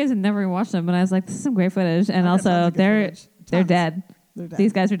these videos and never watched them, but I was like, this is some great footage. And also, they're dead. They're dead.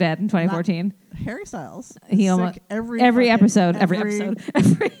 These guys are dead in 2014. Harry Styles. He almost every episode of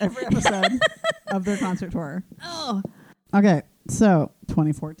their concert tour. Oh. Okay, so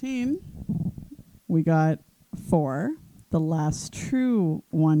 2014, we got 4, the last true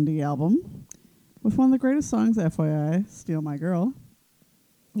 1D album, with one of the greatest songs, FYI, "Steal My Girl."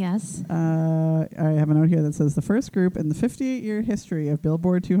 Yes. I have a note here that says the first group in the 58-year history of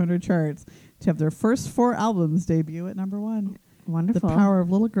Billboard 200 charts to have their first 4 albums debut at #1. Wonderful. The power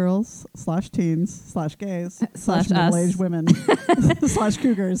of little girls / teens / gays / middle-aged women /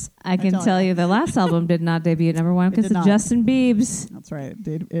 cougars. I can tell you the last album did not debut at #1 because of Justin Biebs. That's right.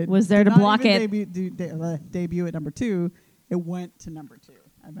 It was there to block it. Debut at #2. It went to #2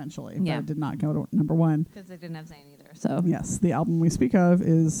 eventually, but Yeah. it did not go to #1. Because they didn't have Zayn either. So yes, the album we speak of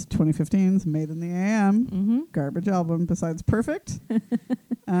is 2015's Made in the AM. Mm-hmm. Garbage album besides Perfect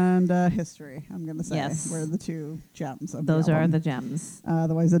and History, I'm going to say. Yes. Were the 2 gems of those the album. are the gems.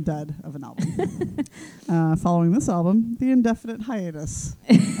 Otherwise a dud of an album. Following this album, the indefinite hiatus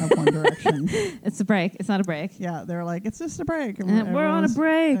of One Direction. It's a break. It's not a break. Yeah, they were like, it's just a break. And we're on a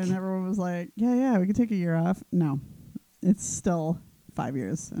break. And everyone was like, yeah, we could take a year off. No, it's still 5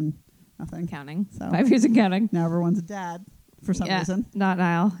 years and nothing. Counting. So 5 years and counting. Now everyone's a dad for some reason. Not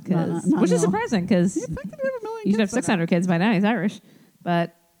Niall. Which is surprising because you'd think that he'd have a million you should have kids 600 kids by now. He's Irish.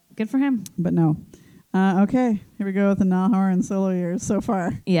 But good for him. But no. Okay, here we go with the Niall Horan solo years so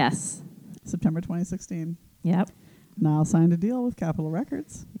far. Yes. September 2016. Yep. Niall signed a deal with Capitol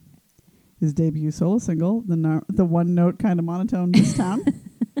Records. His debut solo single, the one note kind of monotone This Town.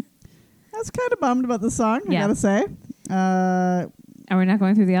 I was kind of bummed about the song, I gotta say. Are we not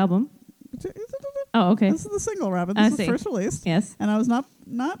going through the album? Oh, okay. This is the single, Robin. This was first released. Yes. And I was not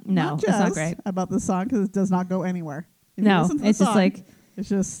jazzed not great about this song because it does not go anywhere. If no, it's song, just like... It's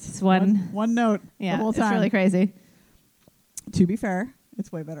just it's one note the whole time. It's really crazy. To be fair,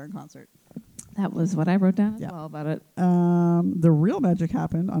 it's way better in concert. That was what I wrote down as well about it. The real magic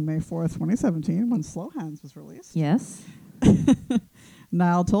happened on May 4th, 2017 when Slow Hands was released. Yes.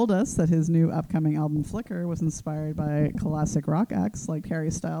 Niall told us that his new upcoming album Flicker was inspired by classic rock acts like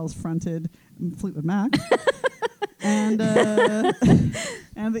Harry Styles fronted Fleetwood Mac and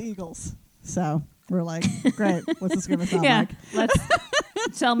the Eagles. So we're like, great, what's this going to sound like?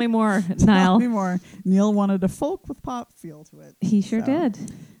 Let's tell me more, Tell Niall. me more. Neil wanted a folk with pop feel to it. He sure did.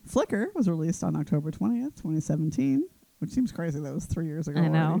 Flicker was released on October 20th, 2017, which seems crazy. That was 3 years ago. I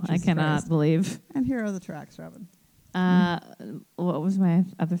know. Already. I cannot Christ. believe. And here are the tracks, Robin. What was my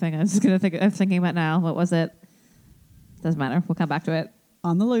other thing? I was just thinking about now. What was it? Doesn't matter. We'll come back to it.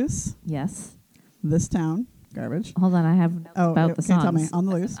 On the Loose. Yes. This Town. Garbage. Hold on. I have notes about the songs. Tell me. On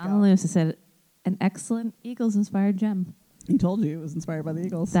the Loose. On the Loose. I said an excellent Eagles-inspired gem. He told you it was inspired by the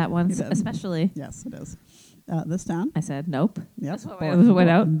Eagles. That one especially. Yes, it is. This Town. I said nope. Yep. It was went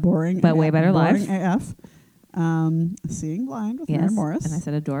out. Boring. But way better boring live. AF. Seeing Blind with Maren Morris. And I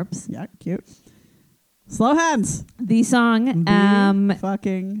said Adorbs. Yeah, cute. Slow Hands. The song. The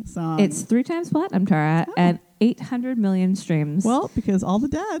fucking song. It's 3 times platinum, Tara, and 800 million streams. Well, because all the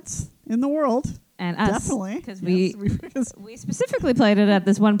dads in the world. And us. Definitely. Because we specifically played it at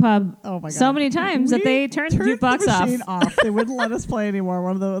this one pub so many times that they turned the jukebox off. They wouldn't let us play anymore.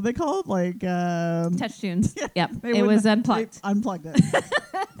 One of the, they call it like... touch tunes. Yeah, yep. It was unplugged. They unplugged it.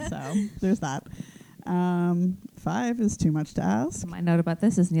 So there's that. 5 is Too Much to Ask. My note about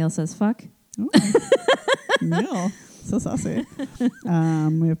this is Neil says fuck. Neil. So saucy.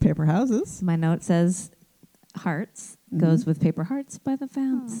 We have Paper Houses. My note says Hearts goes with Paper Hearts by the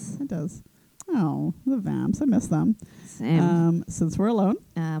Vamps. It does. Oh, the Vamps. I miss them. Same. Since We're Alone.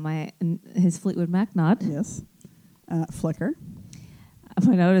 His Fleetwood Mac nod. Yes. Flicker.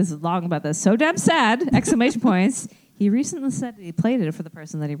 My note is long about this. So damn sad! Exclamation points. He recently said he played it for the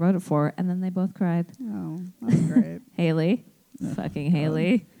person that he wrote it for, and then they both cried. Oh, that's great. Haley. Fucking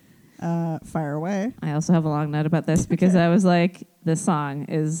Haley. Fire Away. I also have a long note about this because I was like, this song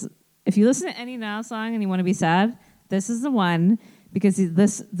is... If you listen to any Niall song and you want to be sad, this is the one... Because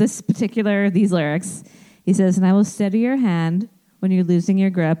these lyrics, he says, and I will steady your hand when you're losing your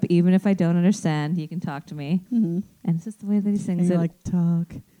grip. Even if I don't understand, you can talk to me. Mm-hmm. And it's just the way that he sings it. Like,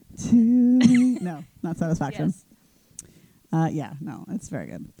 talk to me. No, not Satisfaction. Yes. No, it's very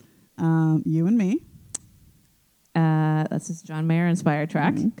good. You and Me. That's his John Mayer inspired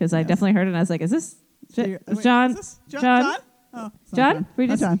track. Because I definitely heard it and I was like, is this John? John? Oh, John?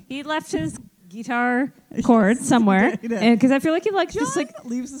 John? He left his... guitar chords somewhere because I feel like he likes John just like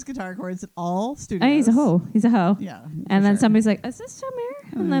leaves his guitar chords at all studios. He's a hoe. Yeah, and then somebody's like, "Is this John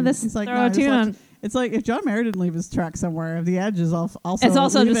Mayer?" And then this he's like, throw a tune on. It's like if John Mayer didn't leave his track somewhere, The Edge is also. It's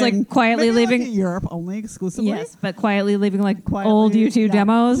also just like quietly leaving Europe only exclusively. Yes, but quietly leaving like old YouTube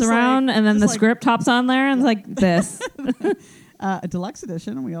demos around, and then the script hops on there and it's like this. A deluxe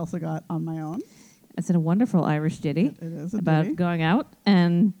edition. We also got On My Own. It's a wonderful Irish ditty. It is about ditty. going out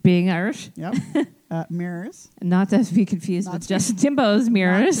and being Irish. Yep. Mirrors. Not to be confused with Justin Timberlake's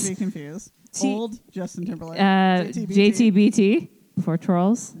Mirrors. Not to be confused. Old Justin Timberlake. JTBT before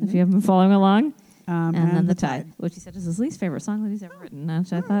Trolls, if you haven't been following along. And then The Tide, which he said is his least favorite song that he's ever written,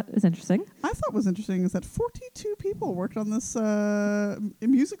 which I thought is interesting. I thought was interesting is that 42 people worked on this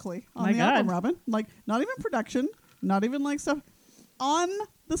musically on the album, Robin. Like, not even production, not even like stuff, on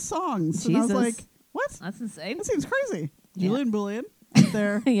the songs. Jesus. And I was like, what? That's insane. That seems crazy. Julian Bullion up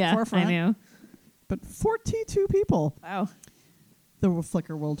there, forefront. I knew. But 42 people. Wow. The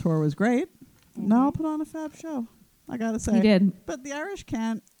Flicker World Tour was great. Mm-hmm. Niall put on a fab show, I gotta say. He did. But the Irish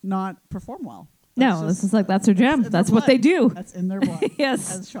can't not perform well. This is like, that's their jam. That's what they do. That's in their blood.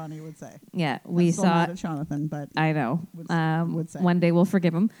 Yes. As Shawnee would say. Yeah, we saw mad at Jonathan, but I know. Would say. One day we'll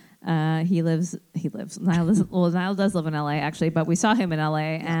forgive him. He lives. Niall does live in LA actually, but we saw him in LA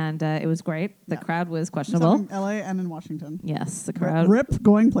and it was great. The crowd was questionable. We saw him in LA and in Washington. Yes, the crowd. Rip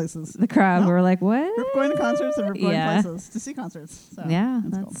going places. The crowd were like, what? Rip going to concerts and Rip going places to see concerts. So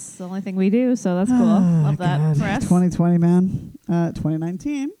that's cool. The only thing we do, so that's cool. Love that for us. 2020, man.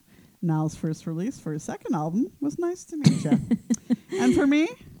 2019. Niall's first release for his second album was Nice to Meet You. And for me,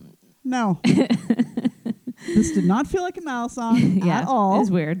 no. This did not feel like a Niall song at all. It was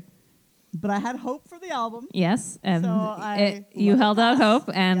weird. But I had hope for the album. Yes, and so you held out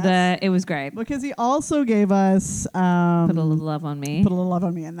hope, and it was great. Because he also gave us... Put a Little Love on Me. Put a Little Love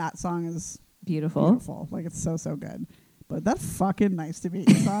on Me, and that song is beautiful. Like, it's so, so good. But that fucking Nice to Meet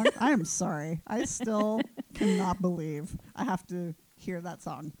You song, I am sorry. I still cannot believe I have to hear that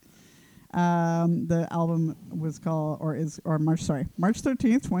song. The album was called, March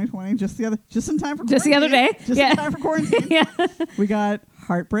 13th, 2020, just in time for quarantine. Just the other day. In time for quarantine. We got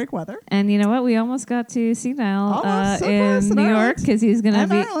Heartbreak Weather. And you know what? We almost got to see Niall in New York because he's going to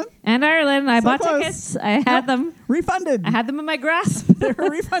be... Ireland. And Ireland. I bought tickets. I had them. Refunded. I had them in my grasp. They were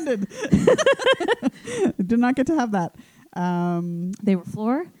refunded. Did not get to have that. They were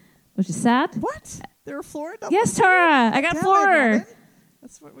floor, which is sad. What? They were floor? Yes, Tara. I got floor.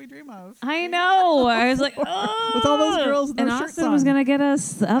 That's what we dream of. I know. I was like, oh. With all those girls with and their shirts Austin was on. going to get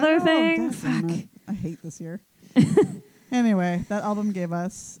us the other thing. God damn Fuck. it. I hate this year. Anyway, that album gave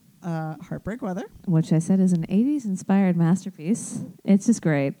us Heartbreak Weather. Which I said is an 80s inspired masterpiece. It's just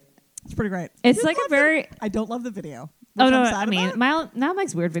great. It's pretty great. It's like a very... I don't love the video. Oh, no, I mean, now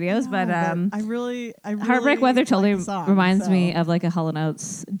makes weird videos, but I really Heartbreak Weather totally reminds me of like a Hollow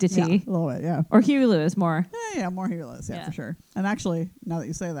Notes ditty. Yeah, a little bit, yeah. Or Huey Lewis more. Yeah, more Huey Lewis, yeah, for sure. And actually, now that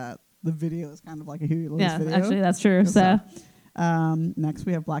you say that, the video is kind of like a Huey Lewis video. Yeah, actually, that's true. So, next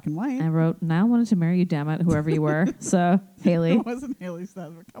we have Black and White. I wrote, "Now I wanted to marry you, damn it, whoever you were." So, Haley. It wasn't Haley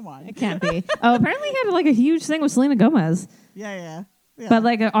Steinfeld, come on. It can't be. Oh, apparently he had like a huge thing with Selena Gomez. Yeah. But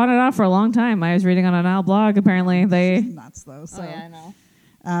like on and off for a long time. I was reading on an Now blog. Apparently they nuts though. So. Oh yeah,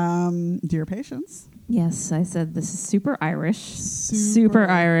 I know. Dear Patience. Yes, I said this is super Irish. Super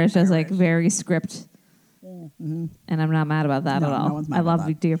Irish. As like very script. Mm-hmm. And I'm not mad about that at all. No one's mad I about love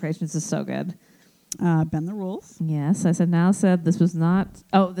that. Dear Patience is so good. Bend the Rules. Yes, I said Now said this was not.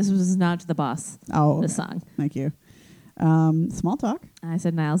 Oh, this was not to the boss. Oh, this song. Thank you. Small Talk. I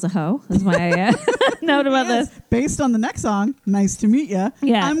said Niall's a hoe. That's my note about this. Based on the next song, Nice to Meet Ya.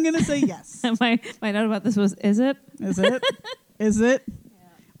 Yeah. I'm gonna say yes. my note about this was, is it? Is it? Is it?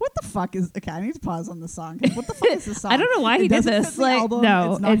 What the fuck is? Okay, I need to pause on this song. What the fuck is this song? I don't know why he did this. Like,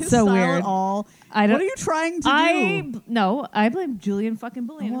 no, it's so weird. At all. I don't. What are you trying to do? No, I blame Julian fucking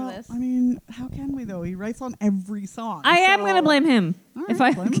Bullion for this. I mean, how can we though? He writes on every song. I am gonna blame him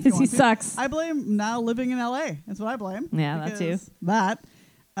right, because he sucks. I blame now living in LA. That's what I blame. Yeah, that too.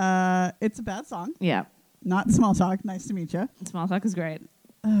 It's a bad song. Yeah, not Small Talk. Nice to meet you. Small Talk is great.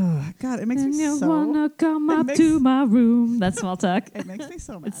 Oh God, it makes me you so. Wanna come up to my room? That's Small Talk. It makes me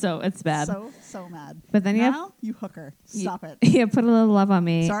so mad. It's bad. So mad. But then you hooker. Stop it. You put a little love on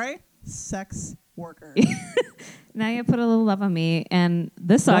me. Sorry, sex worker. Now you put a little love on me, and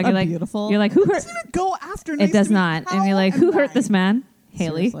this song you're like, beautiful. You're like, who hurt? It doesn't even go after. It does not, and you're like, who hurt this man?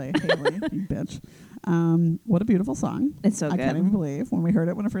 Haley. Seriously, Haley, you bitch. What a beautiful song. It's so good. I can't even believe when we heard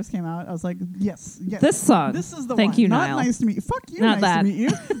it when it first came out. I was like, yes. This song. This is the Thank one. you, Not Niall. Nice to meet you. Fuck you. Not Nice that. to meet you.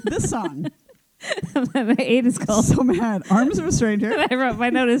 This song. My 8 is called. So mad. Arms of a Stranger. I wrote my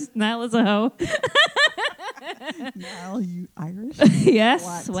note is Niall is a hoe. Niall, you Irish?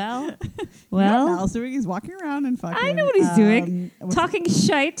 Yes. What? Well. You know what Niall's doing? He's walking around and fucking. I know what he's doing. Talking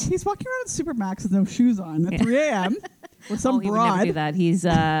shite. He's walking around in Supermax with no shoes on at 3 a.m. with some he broad. would never do that. He's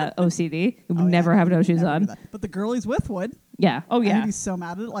OCD. He would never have no shoes on. But the girl he's with would. Yeah. Oh yeah. And he's so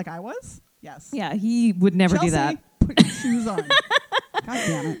mad at it, like I was. Yes. Yeah. He would never Chelsea, do that. Put your shoes on. God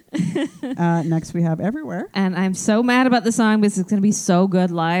damn it. Next we have Everywhere. And I'm so mad about the song because it's going to be so good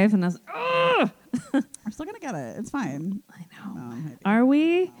live. And I was like, ugh. We're still gonna get it. It's fine. I know. No, maybe. Are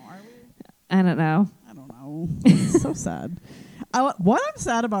we? No, are we? I don't know. I don't know. It's so sad. What I'm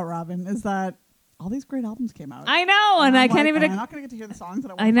sad about, Robin, is that all these great albums came out. I know, and I can't even. I'm not going to get to hear the songs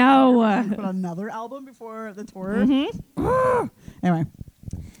that I want. I know. To put another album before the tour. Mm-hmm. Anyway,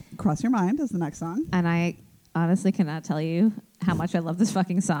 Cross Your Mind is the next song. And I honestly cannot tell you how much I love this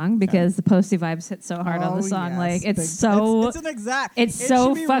fucking song because the Posty vibes hit so hard on the song. Yes, like it's big, so. It's an exact. It's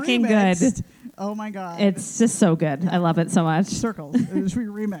so fucking remixed. good. Oh my God. It's just so good. I love it so much. Circles. It should be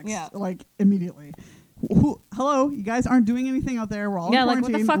remixed. Like immediately. Hello, you guys aren't doing anything out there. We're all in quarantine.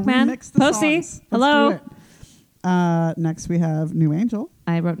 Like what the fuck, man? Posty, hello. Next we have New Angel.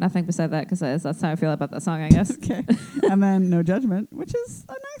 I wrote nothing beside that because that's how I feel about that song, I guess. Okay. And then No Judgment, which is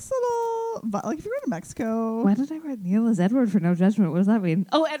a nice little, like if you go to Mexico. Why did I write Neil as Edward for No Judgment? What does that mean?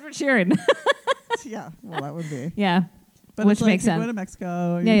 Oh, Edward Sheeran. Yeah, well that would be. Yeah. But which like makes sense. You go to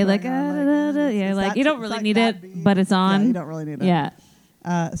Mexico. Yeah, you're like, yeah, like you don't really need it, but it's on. Yeah, you don't really need it. Yeah.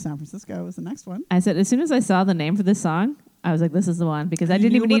 San Francisco is the next one. I said as soon as I saw the name for this song, I was like, this is the one because I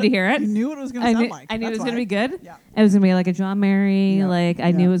didn't even need to hear it. You knew what it was going to sound like. I knew it was going to be good. Yeah. It was going to be like a John Mayer. Yeah. Like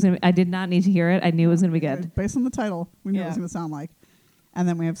I knew it was going to. I did not need to hear it. I knew it was going to be good. Based on the title, we knew what it was going to sound like. And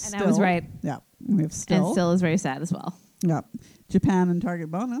then we have Still. And I was right. Yeah. We have Still. And Still is very sad as well. Yeah. Japan and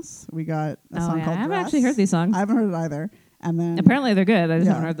Target Bonus. We got a song called I haven't Dress. actually heard these songs. I haven't heard it either. And then apparently they're good. I just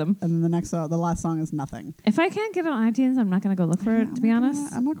haven't heard them. And then the next, the last song is Nothing. If I can't get it on iTunes, I'm not going to go look for it. To be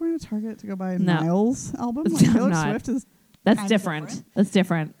honest, I'm not going to Target to go buy Niall's album. Like Taylor Swift is. That's different. That's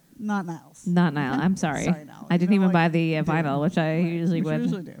different. Not Niall's. Not Niall. I'm sorry. Sorry, Niall. I didn't even buy the vinyl, which I usually would.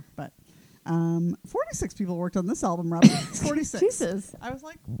 Usually do, but 46 people worked on this album, Robin. 46. Jesus. I was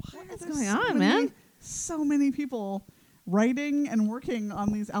like, what is going on, man? So many people writing and working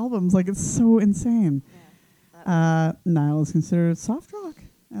on these albums. Like, it's so insane. Yeah. Niall is considered soft rock,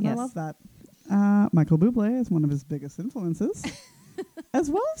 and I love that. Michael Bublé is one of his biggest influences, as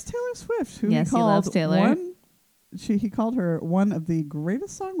well as Taylor Swift, who he loves Taylor. He called her one of the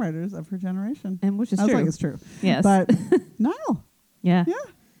greatest songwriters of her generation, and which is true. I was like, it's true. Yes, but Niall, yeah.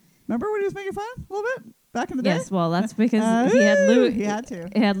 Remember when he was making fun a little bit back in the day? Yes, well, that's because he had Louis. He had to.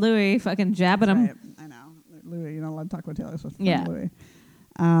 He had Louis fucking jabbing him. Right. I know, Louis. You're not allowed to talk about Taylor Swift. Louis.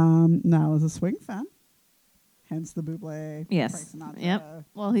 Niall is a swing fan. Hence the Bublé. Yes. Yep.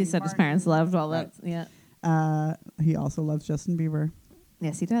 Well, he said his parents loved all that. Yeah. He also loves Justin Bieber.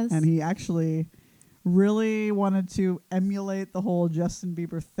 Yes, he does. And he actually really wanted to emulate the whole Justin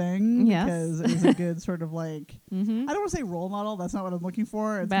Bieber thing. Yes. Because it was a good sort of like, I don't want to say role model. That's not what I'm looking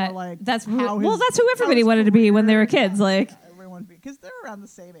for. It's more like that's who everybody wanted to be when they were kids. Like everyone, because they're around the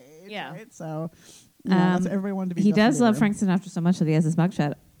same age. Yeah. Right. So that's what everyone wanted to be. He Justin does Bieber. love Frank Sinatra so much that he has his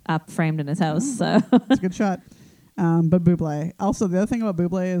mugshot up framed in his house. So it's a good shot. But Bublé. Also, the other thing about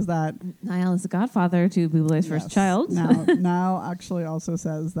Bublé is that Niall is the godfather to Bublé's first child. Now actually also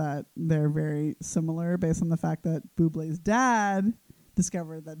says that they're very similar based on the fact that Bublé's dad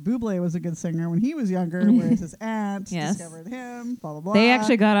discovered that Bublé was a good singer when he was younger, whereas his aunt discovered him, blah, blah, blah. They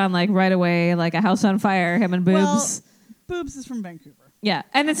actually got on like right away, like a house on fire, him and Boobs. Well, Boobs is from Vancouver. Yeah,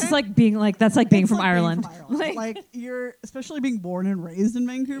 and it's just like being like, that's like being from Ireland. Like you're, especially being born and raised in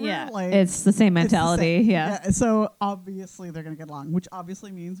Vancouver. Yeah, like it's the same mentality. The same. Yeah. So obviously they're going to get along, which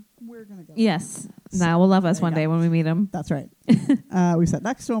obviously means we're going to get along. Yes. Niall will love us one day when we meet him. That's right. We sat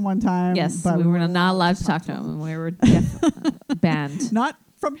next to him one time. Yes, but we were not allowed to talk to him. We were banned. Not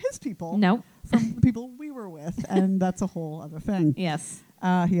from his people. Nope. From the people we were with, and that's a whole other thing. Yes.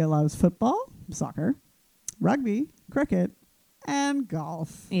 He loves football, soccer, rugby, cricket, and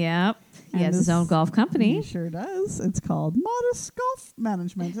golf. Yep. He has his own golf company. He sure does. It's called Modest Golf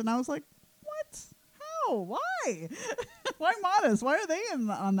Management. And I was like, what? How? Why? Why Modest? Why are they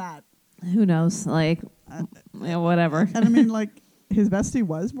on that? Who knows? Like, whatever. And I mean, like, his bestie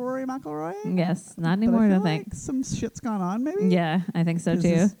was Rory McIlroy. Yes. Not anymore, I don't think. Like some shit's gone on, maybe? Yeah, I think so, too.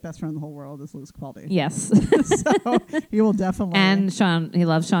 His best friend in the whole world is Lewis Capaldi. Yes. So he will definitely. And Sean, he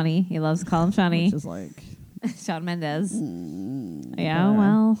loves Shawnee. He loves to call him Shawnee. Which is like... Shawn Mendes. Yeah,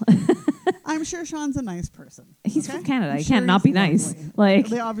 well. I'm sure Sean's a nice person. He's from Canada. He can't not be nice. Like,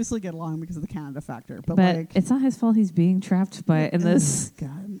 they obviously get along because of the Canada factor. But like, it's not his fault he's being trapped by in this.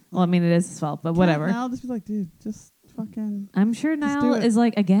 God. Well, I mean, it is his fault, but whatever. Niall just be like, dude, just fucking. I'm sure Niall is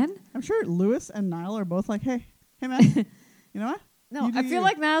like, again? I'm sure Lewis and Niall are both like, hey man, you know what? No, I feel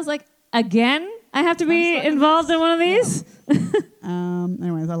like Niall's like, again? I have to be involved in one of these? Yeah.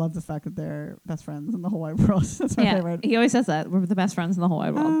 Anyways, I love the fact that they're best friends in the whole wide world. That's my favorite. He always says that. We're the best friends in the whole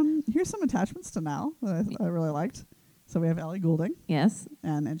wide world. Here's some attachments to Niall that I really liked. So we have Ellie Goulding. Yes.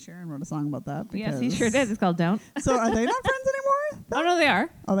 And Ed Sheeran wrote a song about that. Yes, he sure did. It's called Don't. So are they not friends anymore? Oh, no, they are.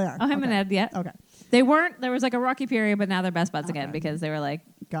 Oh, they are. Oh, him and Ed, yeah. Okay. They weren't. There was like a rocky period, but now they're best buds again because they were like,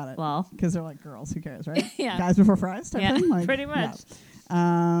 got it. Well. Because they're like girls. Who cares, right? Yeah. Guys before fries type thing? Like, pretty much.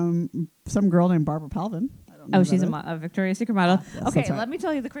 Yeah. Some girl named Barbara Palvin. Oh, she's a Victoria's Secret model. Yes, okay, let me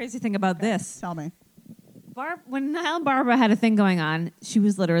tell you the crazy thing about this. Tell me. When Niall and Barbara had a thing going on, she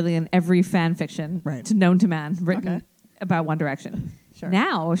was literally in every fan fiction known to man written about One Direction. Sure.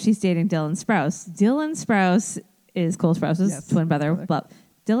 Now she's dating Dylan Sprouse. Dylan Sprouse is Cole Sprouse's twin brother.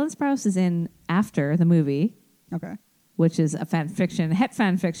 Dylan Sprouse is in After the movie, which is a fan fiction, het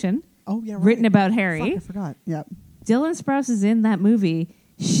fan fiction. Oh yeah, written about Harry. Fuck, I forgot. Yep. Dylan Sprouse is in that movie.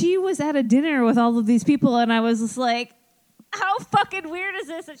 She was at a dinner with all of these people, and I was just like, how fucking weird is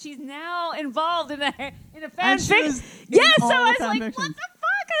this that she's now involved in a fanfic? Yes, so I was like, what the fuck?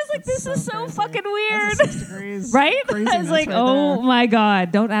 I was like, this is so fucking weird. Right? I was like, oh my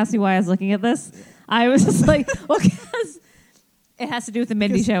God. Don't ask me why I was looking at this. I was just like, well, because it has to do with the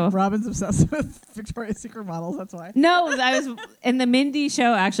Mindy show. Robin's obsessed with Victoria's Secret models, that's why. No, I was in the Mindy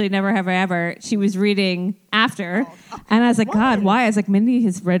show, actually, Never Have I Ever. She was reading After, and I was like, God, why? I was like, Mindy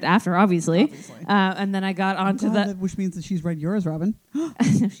has read After, obviously. And then I got onto which means that she's read yours, Robin. No,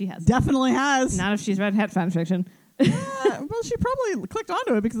 she has. Definitely has. Not if she's read het fan fiction. Well, she probably clicked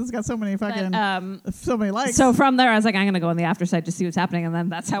onto it because it's got so many fucking, so many likes. So from there, I was like, I'm going to go on the After site to see what's happening, and then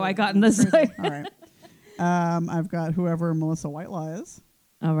that's how I got in this. All right. I've got whoever Melissa Whitelaw is.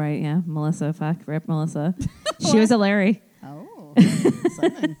 Oh, right, yeah. Melissa, fuck, rip Melissa. She was a Larry. Oh,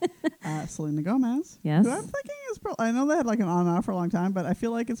 exciting. Selena Gomez. Yes. Who I'm thinking is I know they had like an on and off for a long time, but I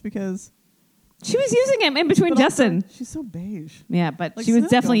feel like it's because... She was using him in between Justin. She's so beige. Yeah, but like she was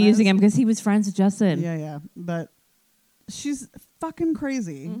definitely using him because he was friends with Justin. Yeah. But she's fucking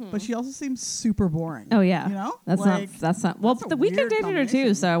crazy, but she also seems super boring. Oh yeah, you know, that's not. Well, The Weeknd dated her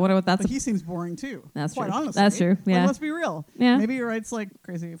too, so I wonder what that's. But he seems boring too. That's quite true. honestly. That's true. Yeah, like, let's be real. Yeah, maybe he writes like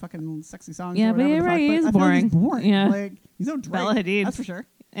crazy fucking sexy songs. Yeah, or but you're right. He is boring. Like he's boring. Yeah, like he's no Drake. Bella Hadid. That's for sure.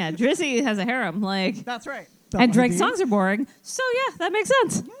 Yeah, Drizzy has a harem. Like that's right. And Drake's songs are boring, so yeah, that makes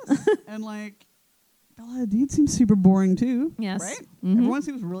sense. Yes, and like. Bella Hadid seems super boring too. Yes. Right? Everyone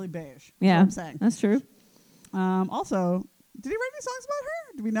seems really beige. Yeah. That's what I'm saying. That's true. Also, did he write any songs about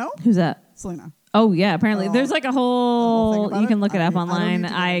her? Do we know? Who's that? Selena. Oh yeah, apparently there's like a whole. You can look it up I online.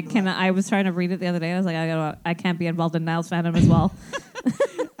 I was trying to read it the other day. I was like, I can't be involved in Niall's fandom as well.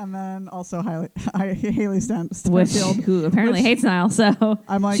 And then also Haley Stanfield, who apparently hates Niall. So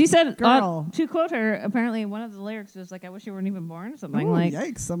I'm like, she said, girl. To quote her, apparently one of the lyrics was like, "I wish you weren't even born," or something. Ooh, like,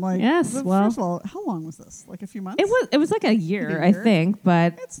 yikes! I'm like, yes. Well, first of all, how long was this? Like a few months? It was like a year, I think.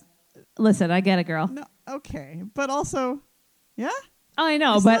 But listen, I get it, girl. No, okay, but also, yeah. Oh, I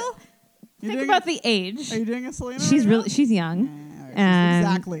know, but think about the age. Are you doing a Selena? She's young. And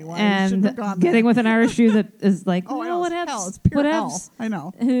exactly why and have gone getting with an Irish Jew that is like, oh, no, what hell, it's pure hell. I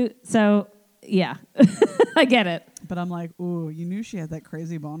know. So yeah, I get it. But I'm like, ooh, you knew she had that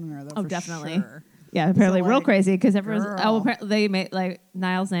crazy bone in her, though. Oh, for definitely. Sure. Yeah, apparently so, real crazy because everyone's. Girl. They made like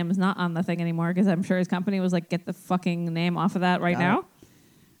Niall's name is not on the thing anymore because I'm sure his company was like, get the fucking name off of that right now.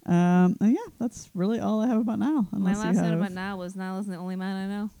 Yeah, that's really all I have about Niall. My last note about Niall was Niall is the only man I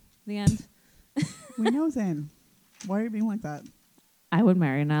know. The end. We know Zane. Why are you being like that? I would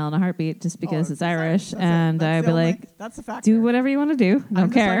marry Niall in a heartbeat just because it's Irish, that's and I'd be like, "That's a fact. Do whatever you want to do. Don't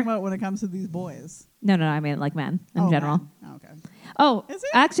I'm care." Just talking about when it comes to these boys. No, I mean like men in general. Man. Oh, okay. Oh, is he?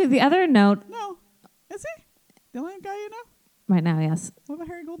 Actually, the other note. No, is he the only guy you know? Right now, yes. What about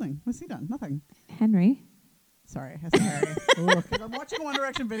Harry Goulding? What's he done? Nothing. Henry. Sorry, I said Harry. Because I'm watching a One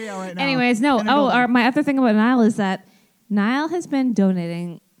Direction video right now. Anyways, no. My other thing about Niall is that Niall has been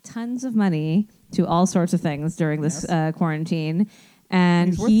donating tons of money to all sorts of things during this quarantine. And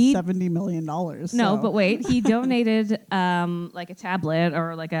he's worth $70 million. No, but wait. He donated like a tablet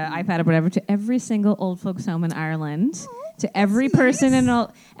or like an iPad or whatever to every single old folks home in Ireland. To every person in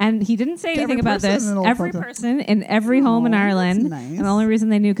all, and he didn't say anything about this. Every person in every home in Ireland, nice. And the only reason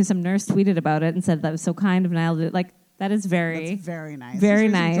they knew because some nurse tweeted about it and said that was so kind of Niall. Like that is very nice. Very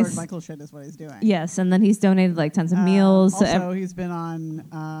nice. George Michael shit is what he's doing. Yes, and then he's donated like tons of meals. Also, he's been on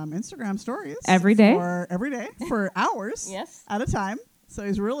Instagram stories every day for hours. Yes, at a time. So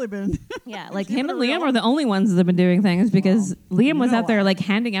he's really been like him and Liam are the only ones that have been doing things because Liam was out there like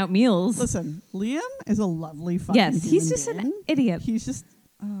handing out meals. Listen, Liam is a lovely fucking he's just an idiot. He's just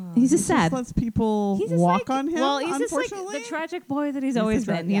he's just sad. Just lets people walk on him. Well, he's just like the tragic boy that he's always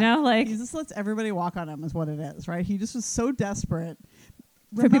been. You know, like he just lets everybody walk on him is what it is, right? He just was so desperate.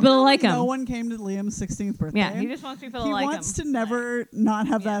 For people to like him. No one came to Liam's 16th birthday. Yeah, he just wants people to like him. He wants to never not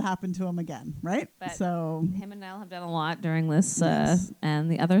have that happen to him again, right? But so him and Niall have done a lot during this,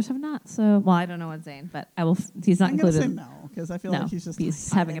 and the others have not. So, well, I don't know what Zane, but I will. He's not included. I'm gonna say no because I feel like he's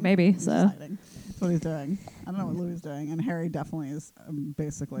just having a baby. So that's what he's doing. I don't know what Louis is doing, and Harry definitely is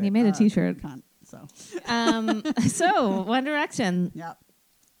basically. He made a T-shirt. Cunt, so. So One Direction. Yeah.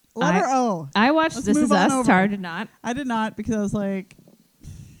 Letter O. I watched This Is Us. Tara did not. I did not because I was like.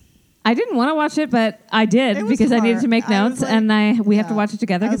 I didn't want to watch it, but I did because I needed to make notes, and we have to watch it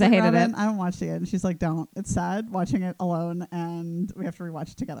together because I hated it. I haven't watched it yet, and she's like, "Don't." It's sad watching it alone, and we have to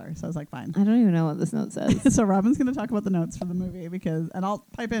rewatch it together. So I was like, "Fine." I don't even know what this note says. So Robin's going to talk about the notes for the movie and I'll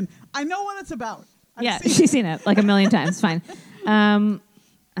pipe in. I know what it's about. She's seen it like a million times. Fine.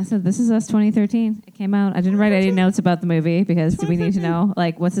 I said, This Is Us 2013. It came out. I didn't write any notes about the movie because do we need to know?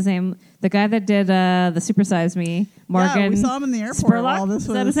 Like, what's his name? The guy that did the Super Size Me, Morgan. Yeah, we saw him in the airport. Spurlock? Is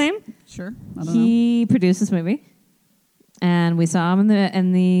that his name? Sure. I don't know. He produced this movie. And we saw him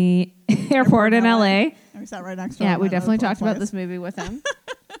in the airport in LA. And we sat right next to him. Yeah, we definitely talked about this movie with him.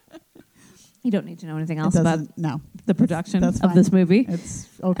 You don't need to know anything else about the production of this movie. It's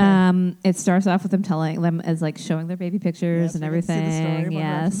okay. It starts off with them telling them as like showing their baby pictures and everything.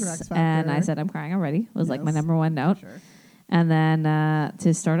 Yes. And I said, I'm crying already. Was like my number one note. Sure. And then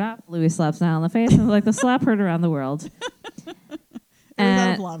to start off, Louis slaps Niall on the face and was like the slap heard around the world. It was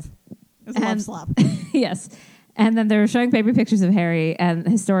out of love. It was a love slap. Yes. And then they were showing baby pictures of Harry, and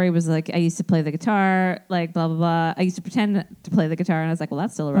his story was like, I used to play the guitar, like blah, blah, blah. I used to pretend to play the guitar, and I was like, well,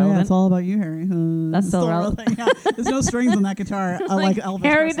 that's still irrelevant. Yeah, it's all about you, Harry. That's still irrelevant. Yeah. There's no strings on that guitar, like Elvis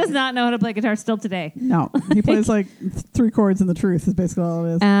Harry Presley. does not know how to play guitar still today. No, he plays like 3 chords in The Truth is basically all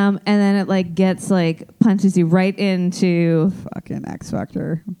it is. And then it like gets like punches you right into fucking X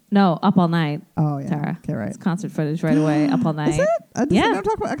Factor. No, Up All Night. Oh yeah, Tara. Okay, right. It's concert footage right away. Up All Night. Is it? They don't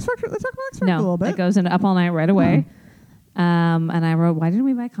talk about X Factor. They talk about X Factor a little bit. No, it goes into Up All Night right away. And I wrote, why didn't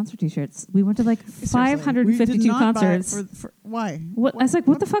we buy concert T-shirts? We went to like 552 concerts. Why? What? I was like,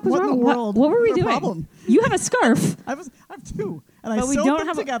 what the fuck was wrong? What were we doing? Problem? You have a scarf. I have two, and I sewed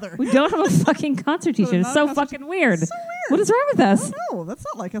them together. We don't have a fucking concert T-shirt. It's so fucking weird. So weird. What is wrong with us? I don't know. That's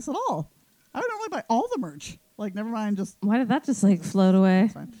not like us at all. I would normally buy all the merch. Like, never mind, just... Why did that just, like, float away?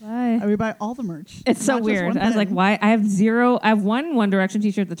 Bye. We buy all the merch. It's so weird. I was like, why? I have one Direction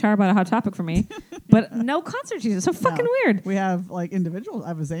T-shirt that Tara bought a Hot Topic for me, but no concert T-shirt. So fucking weird. We have, like, individuals. I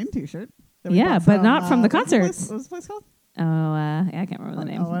have a Zayn T-shirt. Yeah, but not from the concerts. What's the place called? Oh, yeah, I can't remember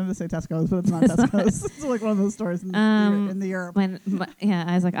the name. I wanted to say Tesco's, but it's not Tesco's. It's like one of those stores in the Europe. I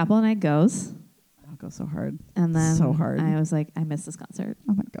was like, Apple and I goes. Go so hard. And then so hard. I was like, I missed this concert.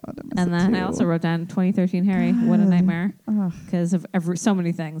 Oh my God. I missed and then too. I also wrote down 2013 Harry. What a nightmare. Because of so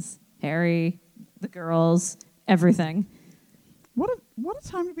many things. Harry, the girls, everything. What a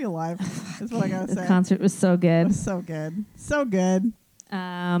time to be alive, is what I gotta say. The concert was so good. It was so good. So good.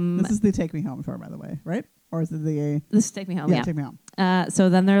 This is the Take Me Home tour, by the way, right? Or is it the... This is Take Me Home, yeah. Take Me Home. So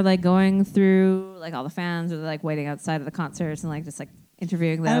then they're like going through like all the fans, or they're like waiting outside of the concerts and like just like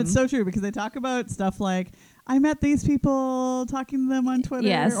interviewing them. And it's so true because they talk about stuff like, I met these people, talking to them on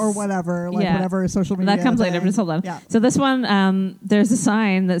Twitter or whatever, whatever social media. That comes later, but just hold on. Yeah. So this one, there's a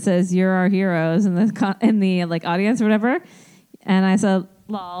sign that says "You're our heroes" in the like audience or whatever, and I said,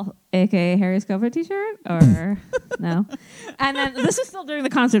 "Lol," aka Harry's COVID T-shirt, or no. And then this is still during the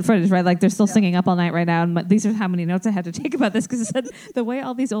concert footage, right? Like they're still singing Up All Night right now, and these are how many notes I had to take about this because it said the way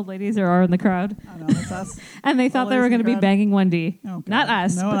all these old ladies are in the crowd. I know, that's us. And they thought they were going to be banging 1D. Oh, not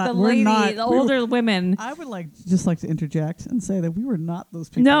us, no, but the older women. I would just like to interject and say that we were not those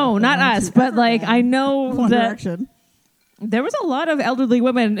people. No, not us, but like I know One that Direction. There was a lot of elderly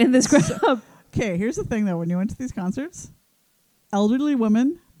women in this crowd. Okay, here's the thing though: when you went to these concerts, elderly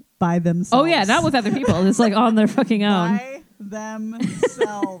women by themselves. Oh yeah, not with other people. It's like on their fucking own. By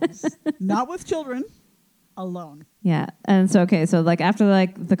themselves, not with children. Alone. Yeah. And so like after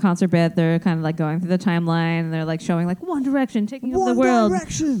like the concert bit, they're kind of like going through the timeline and they're like showing like One Direction taking over the world. One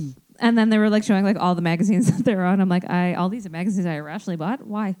Direction. And then they were like showing like all the magazines that they're on. I'm like, all these are magazines I irrationally bought.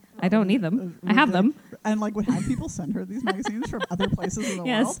 Why? I don't need them. I have them. And like would have people send her these magazines from other places in the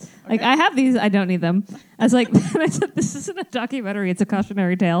world? Okay. Like I have these. I don't need them. I was like, I said, this isn't a documentary. It's a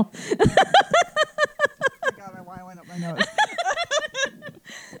cautionary tale. Oh my God, why went up my nose.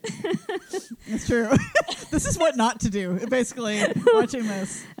 It's true. This is what not to do, basically, watching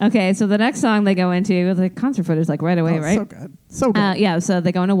this. Okay, so the next song they go into, the concert footage, like right away, right? So good. So good. Yeah, so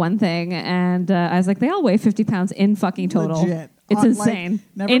they go into One Thing, and I was like, they all weigh 50 pounds in fucking total. Legit. It's insane.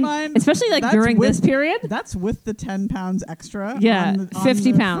 Never mind. Especially like during this period. That's with the 10 pounds extra. Yeah, on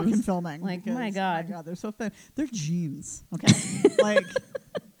 50 the pounds. Filming. Like, my God. They're so thin. They're jeans. Okay. Like,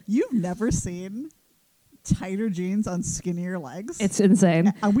 you've never seen tighter jeans on skinnier legs. It's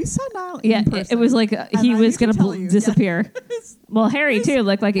insane. And we saw Niall in person. It was like he was going to disappear. Well, Harry, too,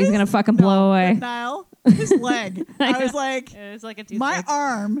 looked like he's going to fucking blow away. Niall, his leg. I was like, it was like a my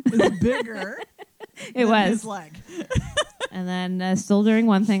arm is bigger than his leg. And then still during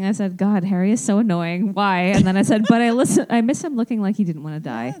One Thing, I said, God, Harry is so annoying. Why? And then I said, but I miss him looking like he didn't want to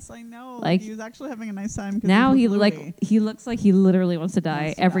die. Yes, I know. Like he was actually having a nice time. Now he looks like he literally wants to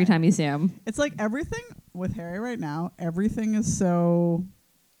die every time you see him. It's like everything with Harry right now. Everything is so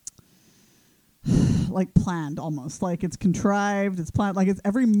like planned, almost like it's contrived. It's planned. Like it's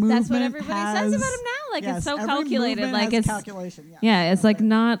every movement. That's what everybody says about him now. Like it's so calculated. Like it's calculation. Yeah, it's like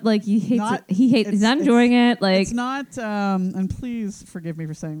not like he hates. He's not enjoying it. Like it's not. And please forgive me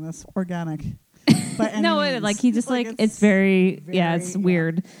for saying this. Organic. No, like he just like it's very it's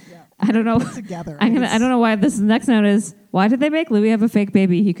weird. Yeah. I don't know. Together. I don't know why this next note is. Why did they make Louis have a fake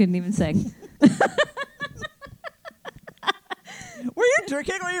baby? He couldn't even sing. Were you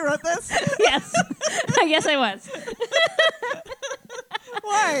drinking when you wrote this? Yes. I guess I was.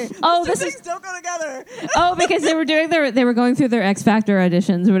 Why? Oh, these things don't go together. Oh, because they were going through their X Factor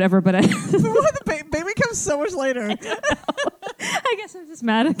auditions or whatever. But the baby comes so much later. I guess I'm just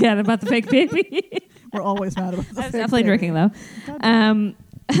mad again about the fake baby. We're always mad about the I was definitely drinking though. And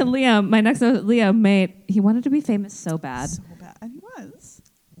Liam, my next note, Liam, mate, he wanted to be famous so bad. So bad, and he was.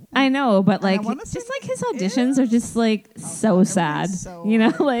 I know, but like, just like his auditions are just like so sad. You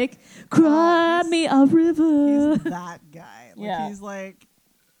know, like cry me a river. He's that guy. Like he's like,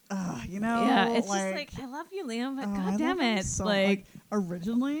 you know. Yeah, it's just like I love you, Liam, but God damn it, so, like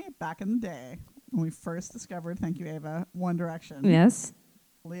originally back in the day when we first discovered, thank you, Ava, One Direction. Yes.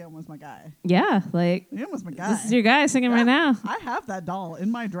 Liam was my guy. Yeah, like Liam was my guy. This is your guy singing right now. I have that doll in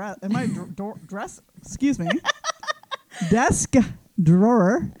my dress. In my dress. Excuse me. Desk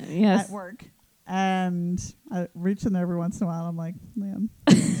drawer. Yes. At work. And I reach in there every once in a while. I'm like, Liam,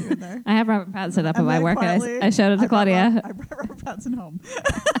 what's you in there? I have Robert Pattinson up at my work. I showed it to Claudia. I brought Robert Pattinson home.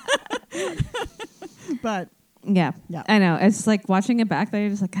 But yeah, I know. It's like watching it back there.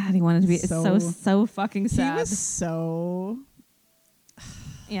 You're just like, God, he wanted to be. It's so fucking sad. He was so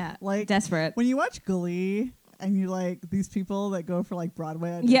like desperate. When you watch Glee. And you like these people that go for like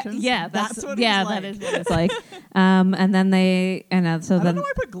Broadway auditions. Yeah, that's what that is what it's like. And then they, so I then don't know why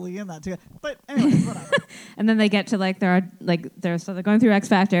I put Glee in that too. But anyway, whatever. And then they get to like they're going through X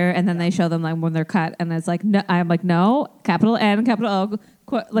Factor, and then they show them like when they're cut, and it's like no, I'm like no, capital N, capital O.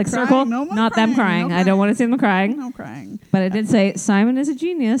 Like crying, circle, not them crying. No, I don't want to see them crying. No crying. But I did say Simon is a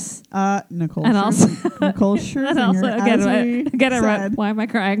genius. Nicole. And also Nicole Scherzinger. And also again, I wrote, why am I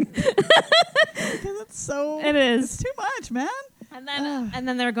crying? Because it's so. It is. It's too much, man. And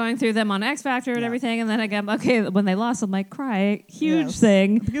then they're going through them on X Factor and everything, and then again, okay, when they lost, I'm like, cry, huge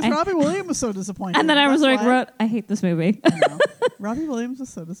thing. Because Robbie Williams was so disappointed. And then I was like, I hate this movie. I know. Robbie Williams was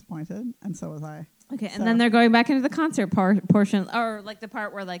so disappointed, and so was I. Okay, and then they're going back into the concert portion, or like the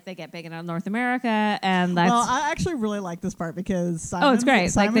part where like they get big in North America, and that's. Well, I actually really like this part because Simon's, it's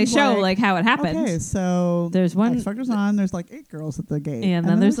great. Like they show like how it happened. Okay, so there's one. X Factor's on. There's like 8 girls at the gate, and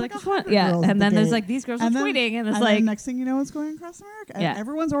then there's like one. Yeah, and then there's like these girls are tweeting, and it's like then next thing you know, it's going across America. And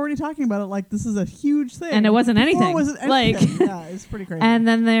everyone's already talking about it. Like this is a huge thing, and it wasn't anything. Like yeah, it's pretty crazy. And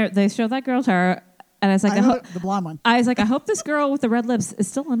then they show that girl to her. And I was like, the blonde one. I was like, I hope this girl with the red lips is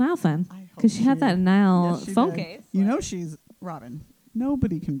still a Nile fan, because she had that Nile phone case. You know, she's Robin.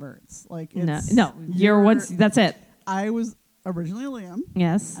 Nobody converts. Like it's no, you're once. That's it. I was originally a Liam.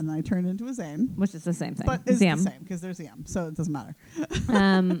 Yes, and then I turned into a Zane, which is the same thing. But it's the same because there's the M, so it doesn't matter.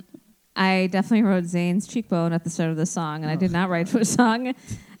 I definitely wrote Zane's cheekbone at the start of the song, and I did not write which song.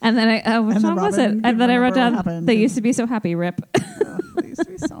 And then what song was it? And then I wrote down, "They used to be so happy." Rip. They used to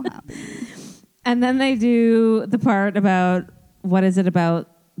be so happy. And then they do the part about what is it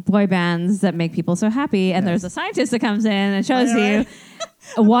about boy bands that make people so happy, and there's a scientist that comes in and shows you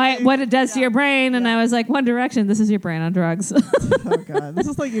what it does to your brain, and I was like, One Direction, this is your brain on drugs. Oh god, this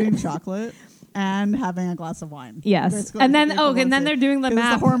is like eating chocolate and having a glass of wine. Yes, and then they're doing the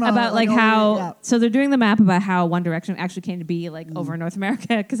map about like how. So they're doing the map about how One Direction actually came to be like over North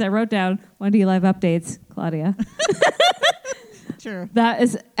America, because I wrote down 1D Live updates, Claudia. Sure. That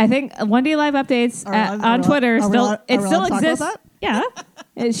is, I think, 1D Live updates on Twitter it still exists. Yeah,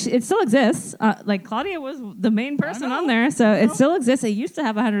 it still exists. Like Claudia was the main person on there, so it still exists. It used to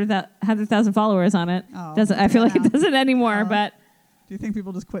have 100,000 followers on it. I feel like it doesn't anymore. But do you think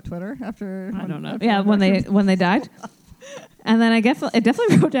people just quit Twitter after? I don't know. Yeah, when they died. And then I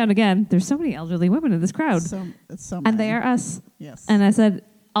definitely wrote down again. There's so many elderly women in this crowd. It's so many. And they are us. Yes. And I said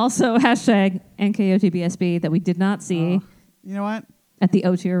also hashtag NKOTBSB that we did not see. You know what? At the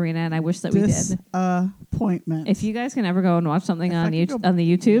O2 Arena, and I wish that we did. Disappointment. If you guys can ever go and watch something on the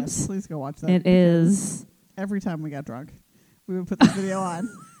YouTubes, yes, please go watch that. It is. Every time we got drunk, we would put this video on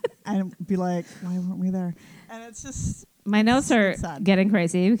and be like, "Why weren't we there?" And it's just my notes are getting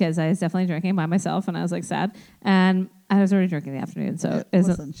crazy because I was definitely drinking by myself, and I was like sad, and I was already drinking in the afternoon. So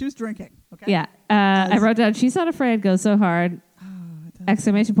listen, she was drinking. Okay. Yeah, I wrote down, "She's not afraid." Goes so hard!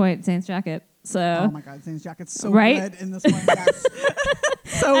 Exclamation point! Zane's jacket. So, oh my God, Zane's jacket's so good in this one. Yes.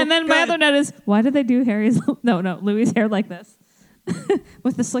 And then my other note is, why did they do Louis' hair like this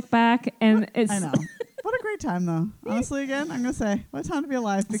with the slick back? And I know. What a great time, though. Honestly, again, I'm gonna say, what a time to be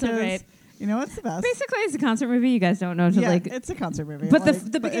alive, because you know it's the best. Basically, it's a concert movie. You guys don't know it's a concert movie. But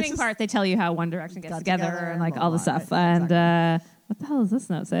the beginning part, they tell you how One Direction gets together and like all the stuff. And what the hell does this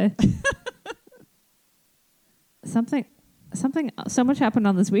note say? Something. So much happened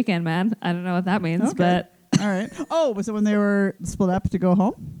on this weekend, man. I don't know what that means, but all right. Oh, was it when they were split up to go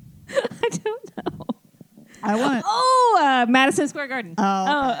home? I don't know. I want. Madison Square Garden.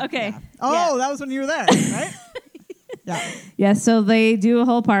 Oh, okay. Yeah. That was when you were there, right? Yeah. Yeah. So they do a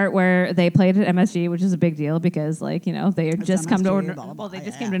whole part where they played at MSG, which is a big deal because, like, you know, they just come to they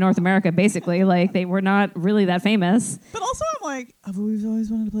just came to North America, basically. Like, they were not really that famous. But also, I'm like, I've always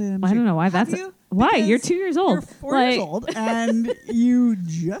wanted to play at MSG. I don't know why Why? You're 2 years old. You're 4 years old, and you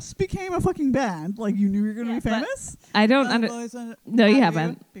just became a fucking band. Like, you knew you were going to be famous. I don't. No, you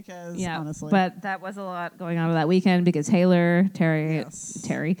haven't. Because honestly, but that was a lot going on that weekend because Terry, and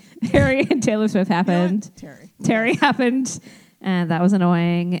Taylor Swift happened. You know Terry happened, and that was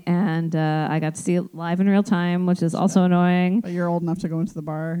annoying. And I got to see it live in real time, which is also annoying. But you're old enough to go into the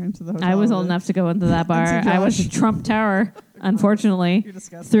bar, into the hotel. I was old enough to go into that bar. I went to Trump Tower, unfortunately,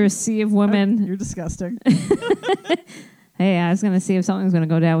 through a sea of women. You're disgusting. Hey, I was going to see if something was going to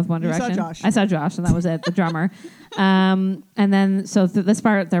go down with One Direction. You saw Josh. I saw Josh, and that was it, the drummer. And then, so this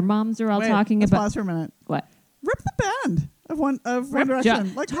part, their moms are all talking let's about... Pause for a minute. What? Rip the band of One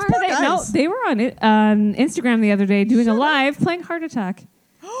Direction. Like, no, they were on Instagram the other day doing a live playing Heart Attack.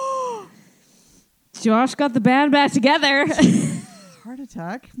 Josh got the band back together. Heart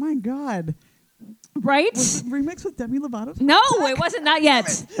Attack? My God. Right? Was it remixed with Demi Lovato? No, it wasn't. Not yet.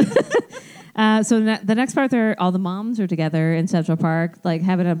 So the next part, all the moms are together in Central Park, like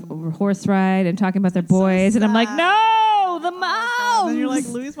having a horse ride and talking about their boys. And I'm like, no, the moms. And you're like,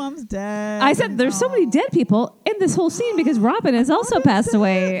 Louis' mom's dead. I said, there's so many dead people in this whole scene because Robin has also passed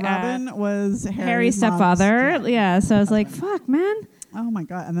away. Robin was Harry's stepfather. Yeah, so I was like, fuck, man. Oh my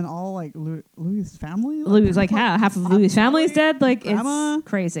God. And then all like Louis' family? Louis, like half of Louis' family is dead. Like, Grandma. it's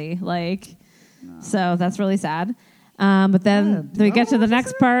crazy. Like, so that's really sad. But then they get to the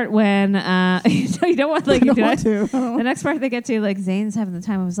next part when you don't want like the next part they get to like Zayn's having the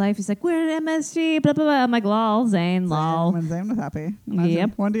time of his life. He's like, we're at MSG, blah blah blah. I'm like, lol, Zayn, lol. When Zayn was happy.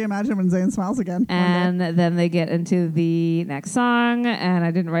 Yep. When do you imagine when Zayn smiles again? And then they get into the next song, and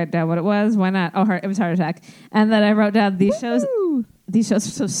I didn't write down what it was. Why not? Oh, it was Heart Attack. And then I wrote down these shows. These shows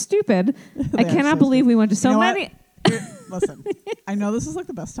are so stupid. I cannot believe we went to so many. Listen, I know this is like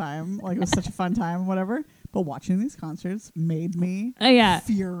the best time. Like, it was such a fun time, whatever. But watching these concerts made me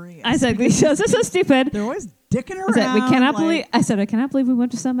furious. I said, these shows are so stupid. They're always dicking around. I said, I cannot believe we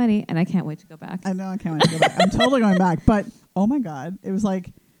went to so many, and I can't wait to go back. I know, I can't wait to go back. I'm totally going back. But, oh my God, it was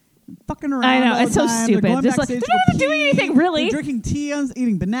like fucking around. I know, all it's the so time. stupid. They're Just like, they're not even doing anything, really. They're drinking tea,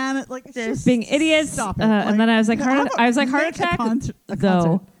 eating banana. Like, it's just being idiots. Stop it. And then I was like, Heart Attack,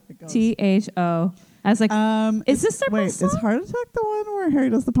 though. THO. I was like, is this their best song? Is Heart Attack the one where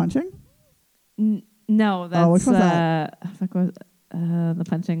Harry does the punching? No, that's which was that? The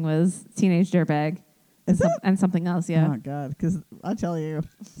punching was Teenage Dirtbag. And something else, yeah. Oh God, because I'll tell you.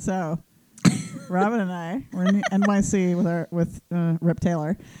 So, Robin and I were in NYC with Rip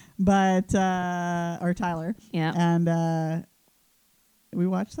Taylor, or Tyler. Yeah. And we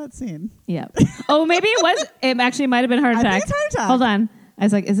watched that scene. Yeah. Oh, maybe it was. It actually might have been Heart Attack. I think it's Heart Attack. Hold on. I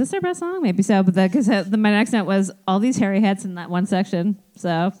was like, is this their best song? Maybe so. But because my next note was all these hairy heads in that one section.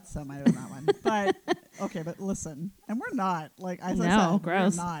 So it might have been that one. But okay, but listen, and we're not like I said, we're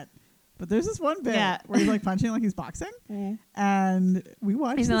gross. not. But there's this one bit where he's like punching like he's boxing, and we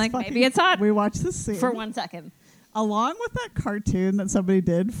watched. He's like, maybe it's hot. We watched this scene for 1 second, along with that cartoon that somebody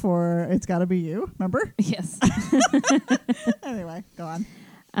did for "It's Gotta Be You." Remember? Yes. Anyway, go on.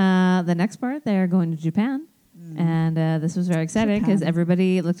 The next part, they're going to Japan. And this was very exciting because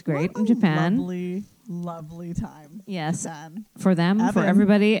everybody looked great in Japan. Lovely time. Yes, Japan. For them, for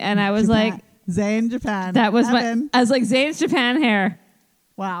everybody. And I was Japan. like, Zayn Japan. That was I was like, Zayn's Japan hair.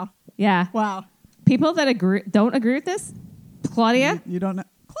 Wow. Yeah. Wow. People that don't agree with this, Claudia. You don't know,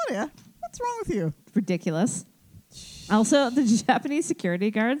 Claudia. What's wrong with you? Ridiculous. Also, the Japanese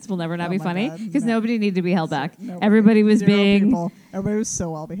security guards will never not be funny because nobody needed to be held back. Everybody was Everybody was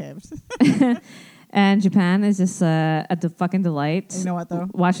so well behaved. And Japan is just a fucking delight. You know what, though?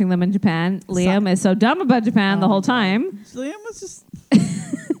 Watching them in Japan. Liam is so dumb about Japan the whole time. Liam was just...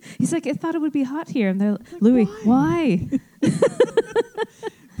 He's like, I thought it would be hot here. And they're like, Louis, why?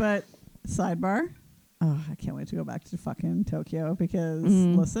 But, sidebar. Oh, I can't wait to go back to fucking Tokyo because,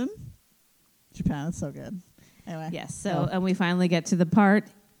 listen, Japan is so good. Anyway. Yes, so, and we finally get to the part...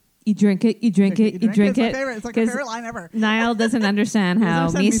 You drink it, you drink it, you drink it. It's like my favorite line ever. Niall doesn't understand how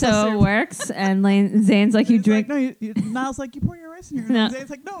miso works, and Zayn's like, you drink. Like, no, Niall's like, you pour your rice in your drink.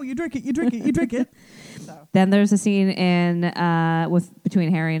 Zayn's like, no, you drink it, you drink it, you drink it. So. Then there's a scene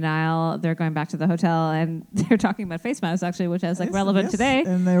between Harry and Niall. They're going back to the hotel, and they're talking about face masks, actually, which is relevant today.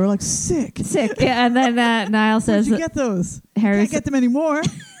 And they were like, sick. Yeah, and then Niall says, where'd you get those? Harry can't get them anymore.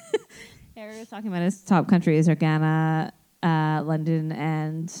 Harry was talking about his top countries are Ghana, London,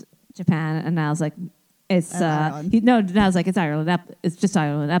 and Japan, and Niall's like, it's Niall's like, it's Ireland, it's just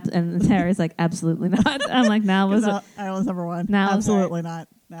Ireland, and Harry's like, absolutely not. I'm like, Niall was Ireland's number one. Niall absolutely not.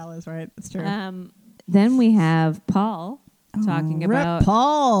 Niall is right. It's true. Then we have Paul talking about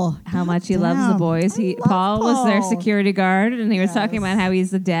Paul, how much he loves the boys. Paul was their security guard, and he was talking about how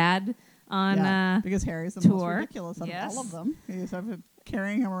he's the dad on because Harry's the tour. Most ridiculous of all of them. He's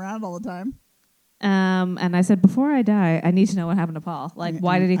carrying him around all the time. And I said, before I die, I need to know what happened to Paul. Like,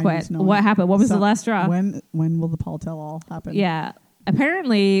 why did he quit? What happened? What was the last straw? When will the Paul tell all happen? Yeah.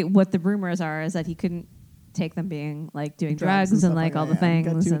 Apparently, what the rumors are is that he couldn't take them being like doing drugs and like all the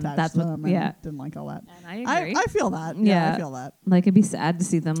things, and that's what didn't like all that. And I agree. I feel that. Yeah, I feel that. Like it'd be sad to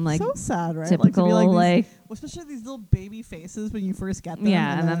see them like so sad, right? Typical like especially these little baby faces when you first get them.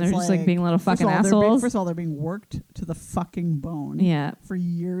 Yeah, and then they're just like being little fucking assholes. First of all, they're being worked to the fucking bone. Yeah, for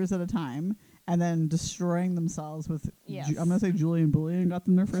years at a time. And then destroying themselves with, I'm going to say Julian Bullion got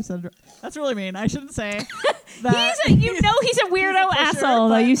them their first set of That's really mean. I shouldn't say that. He's a weirdo asshole,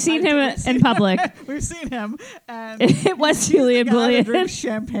 though. You've seen him in public. We've seen him. And it was Julian Bullion. Drinks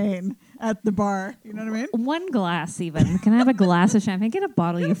champagne at the bar. You know what I mean? One glass, even. Can I have a glass of champagne? Get a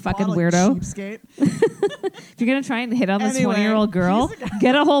bottle, you fucking weirdo. Cheapskate. If you're going to try and hit on this 20-year-old girl,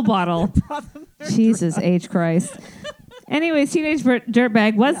 get a whole bottle. Jesus H. Christ. Anyways, Teenage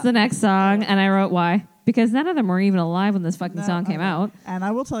Dirtbag was the next song, and I wrote why. Because none of them were even alive when this fucking song came out. And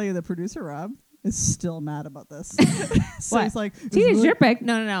I will tell you that producer Rob is still mad about this. So what? He's like, Teenage Dirtbag?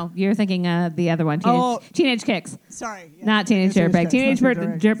 No. You're thinking the other one. Teenage Kicks. Sorry. Yeah, not Teenage Dirtbag. Teenage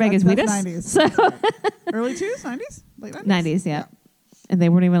Dirtbag is Wheatus. 90s. So Early 2s? 90s? Late 90s? 90s, yeah. And they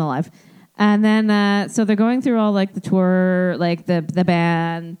weren't even alive. And then, so they're going through all like the tour, like the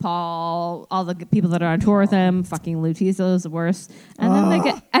band, Paul, all the people that are on tour with them. Fucking Lou Tiso is the worst.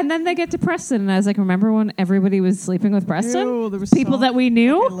 And then they get to Preston, and I was like, remember when everybody was sleeping with Preston? Ew, there was people that we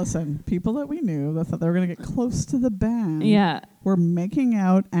knew. Okay, listen, people that we knew that thought they were going to get close to the band. Yeah, were making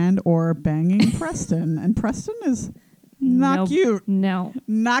out and or banging Preston, and Preston is not cute. No,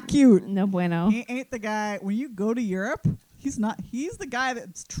 not cute. No bueno. He ain't the guy. When you go to Europe. He's not. He's the guy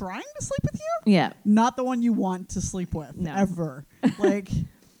that's trying to sleep with you. Yeah. Not the one you want to sleep with. No. Ever. Like,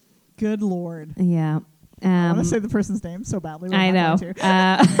 good Lord. Yeah. I want to say the person's name so badly. I know.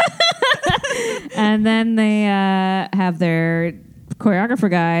 And then they have their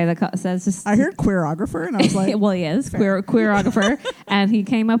choreographer guy that says... I heard queerographer, and I was like... well, he is. Queerographer. And he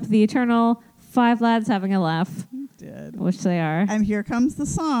came up with the eternal 5 lads having a laugh. Did. Which they are. And here comes the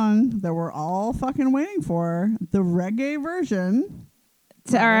song that we're all fucking waiting for, the reggae version.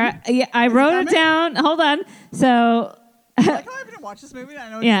 I wrote it down. Hold on. So I like how I didn't watch this movie.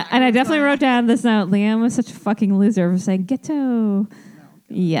 I know. Yeah, and I definitely wrote down this note. Liam was such a fucking loser for saying ghetto. No,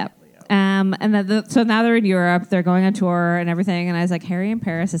 yep. And then so now they're in Europe. They're going on tour and everything. And I was like, Harry in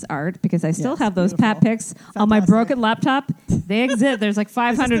Paris is art because I still have those Pat pics on my broken laptop. They exist. There's like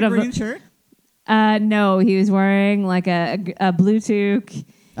 500 of them. Green shirt? No, he was wearing like a blue toque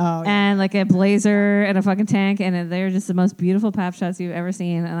and like a blazer and a fucking tank, and they're just the most beautiful pap shots you've ever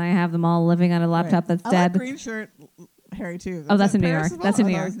seen. And I have them all living on a laptop that's dead. I like green shirt, Harry too. That's in New York. That's in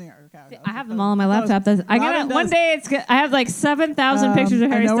New York. Okay. I have them all on my laptop. One day I have like 7,000 pictures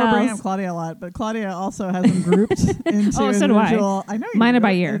of Harry Styles. I know we're bringing up Claudia a lot, but Claudia also has them grouped into so do I know mine are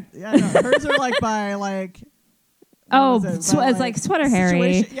by year. Yeah, no, hers are like by like. It's like Sweater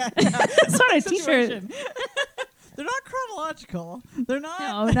Harry. Yeah. Sweater T-shirt. They're not chronological. They're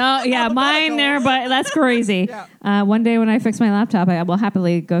No. not. Yeah, mine there, but that's crazy. Yeah. One day when I fix my laptop, I will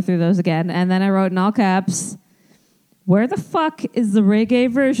happily go through those again. And then I wrote in all caps, where the fuck is the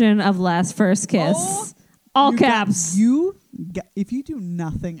reggae version of Last First Kiss? All caps. If you do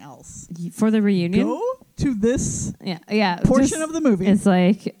nothing else. For the reunion? Go to this yeah, portion of the movie. It's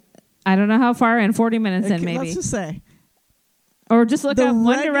like... I don't know how far in, 40 minutes in maybe. Let's just say. Or just look up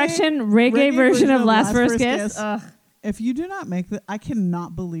One Direction reggae version of Last First Kiss. If you do not make that, I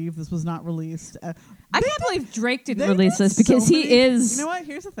cannot believe this was not released. I can't believe Drake didn't release this because he is you know what?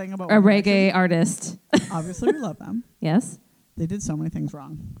 Here's the thing about a reggae artist. Obviously, we love them. Yes. They did so many things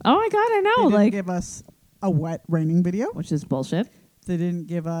wrong. Oh my God, I know. They didn't give us a wet raining video. Which is bullshit. They didn't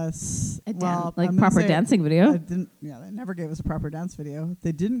give us proper dancing video. They never gave us a proper dance video.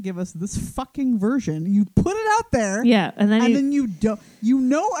 They didn't give us this fucking version. You put it out there, and then you don't. You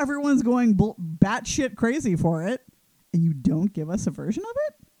know everyone's going batshit crazy for it, and you don't give us a version of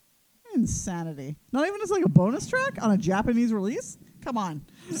it. Insanity. Not even as like a bonus track on a Japanese release. Come on,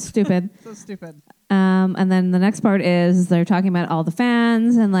 stupid. So stupid. And then the next part is they're talking about all the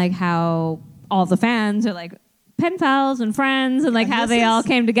fans and like how all the fans are like pen pals and friends and like how they all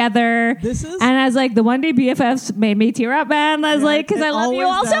came together. And I was like, the One Day BFFs made me tear up, man. I was like, because I love you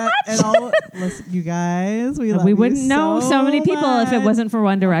all so much. Listen, you guys, we love you. We wouldn't know so many people if it wasn't for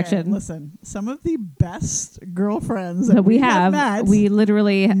One Direction. Okay, listen, some of the best girlfriends that we have met, we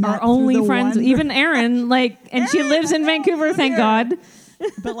literally are only friends. Even Erin, and she lives in Vancouver, thank God.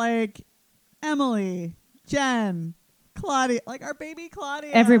 But like Emily, Jen, Claudia, like our baby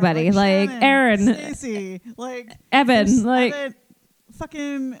Claudia. Everybody, like Shannon, Erin. Stacey, like Evan, like... Evan,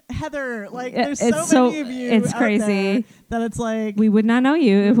 fucking Heather. Like, there's so many of you. It's crazy that it's like we would not know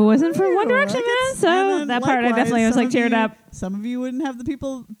you if it wasn't for One Direction, man. So that part, I definitely was like cheered up. Some of you wouldn't have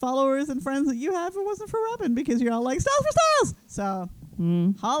the followers, and friends that you have if it wasn't for Robin, because you're all like Styles for Styles. So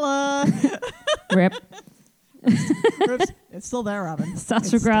holla, rip. Rips. It's still there, Robin.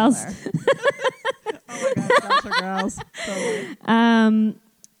 Stats for growls. Oh my god, stats for growls. Totally.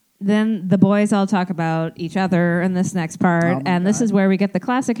 Then the boys all talk about each other in this next part, and this is where we get the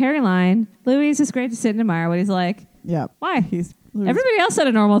classic Harry line. Louis is great to sit and admire. What he's like. Yeah. Why? Everybody else said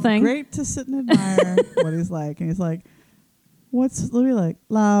a normal thing. Great to sit and admire what he's like. And he's like, what's Louis like?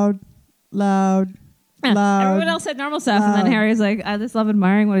 Loud. Everyone else said normal stuff, and then Harry's like, I just love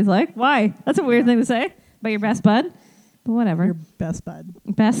admiring what he's like. Why? That's a weird thing to say about your best bud. But whatever. Your best bud.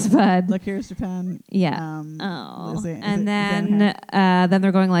 Best bud. Look, here's Japan. Yeah. And then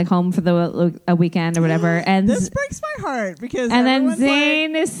they're going like home for a weekend or whatever. And this breaks my heart because. And then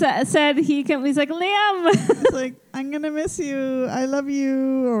Zayn said he's like, Liam. He's like, I'm gonna miss you. I love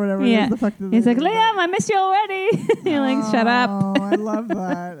you, or whatever. Yeah. He's like, Liam, I miss you already. You're like, shut up. Oh, I love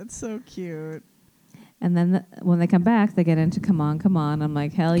that. It's so cute. And then when they come back, they get into Come On, Come On. I'm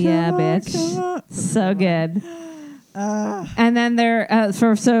like, hell yeah, bitch. So good. And then they're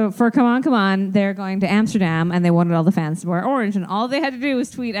for Come On, Come On, they're going to Amsterdam, and they wanted all the fans to wear orange, and all they had to do was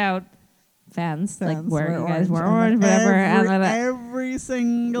tweet out fans like where you guys wear orange, whatever. Every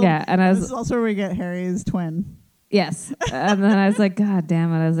single. Yeah, and this is also where we get Harry's twin. Yes, and then I was like, God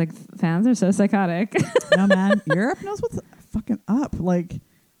damn it! I was like, fans are so psychotic. No man, Europe knows what's fucking up. Like,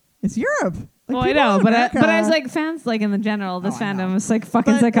 it's Europe. Well, I know, but I was like, fans, like in the general, this fandom is like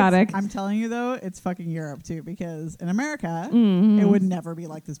fucking psychotic. I'm telling you though, it's fucking Europe too, because in America, it would never be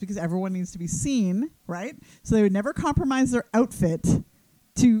like this, because everyone needs to be seen, right? So they would never compromise their outfit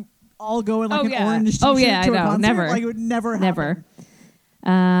to all go in like an orange t-shirt to a concert. Never. Like, it would never happen.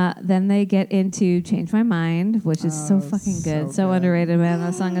 Then they get into Change My Mind, which is so fucking good. So underrated, man.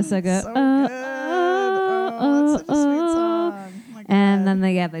 That song is so good. So good. That's such a sweet song. And then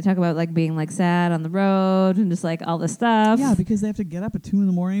they talk about like being like sad on the road and just like all this stuff. Yeah, because they have to get up at 2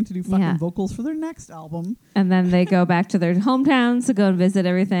 a.m. to do fucking vocals for their next album. And then they go back to their hometowns to go and visit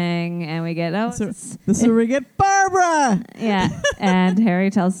everything. And we get this is where we get Barbara. Yeah, and Harry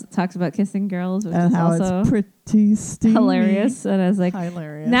talks about kissing girls, which is also it's pretty steamy. Hilarious. And I was like,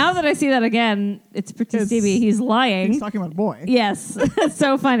 hilarious. Now that I see that again, it's pretty steamy. He's lying. He's talking about a boy. Yes, it's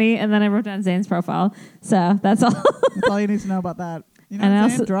so funny. And then I wrote down Zayn's profile, so that's all. That's all you need to know about that. You know,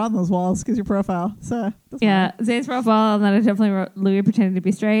 and Zayn, draw on those walls because your profile. So Zayn's profile, and then I definitely wrote Louis pretending to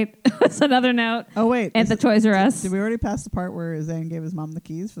be straight. That's another note. Oh wait, at the Toys R Us. Did we already pass the part where Zayn gave his mom the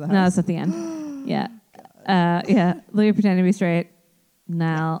keys for the house? No, it's at the end. Yeah. Wendy pretending to be straight.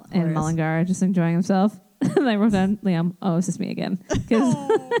 Niall in Mullingar just enjoying himself. And I wrote down Liam. Oh, it's just me again. Oh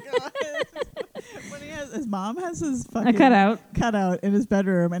God. When his mom has his fucking cutout in his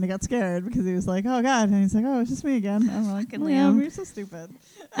bedroom, and he got scared because he was like, "Oh God!" And he's like, "Oh, it's just me again." I'm like, "Liam, you're so stupid."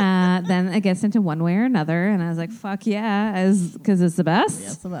 Then it gets into One Way or Another, and I was like, "Fuck yeah," because it's the best. Yeah,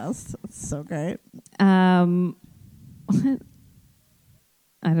 it's the best. It's so great. I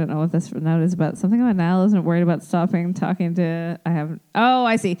don't know what this note is about. Something about Niall isn't worried about stopping talking to. Oh,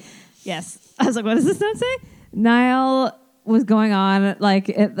 I see. Yes, I was like, what does this note say? Niall was going on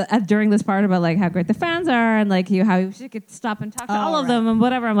like during this part about like how great the fans are and like how he could stop and talk to all of them and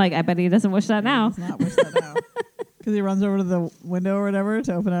whatever. I'm like, I bet he doesn't wish that now. He does not wish that now because he runs over to the window or whatever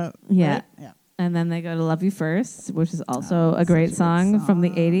to open up. Yeah, right? Yeah. And then they go to Love You First, which is also a great song from the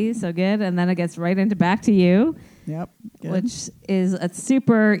 80s. So good. And then it gets right into Back to You. Yep. Good. Which is a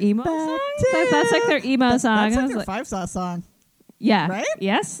super emo song. That's like their emo song. That's like their Five Sauce song. Yeah. Right?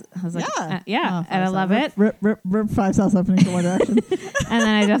 Yes. I was like, yeah. Oh, and I love it. Rip Five Sauce opening to One Direction. And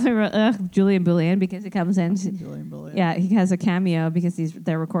then I definitely wrote Julian Bullion because he comes in. Julian Bullion. Yeah, he has a cameo because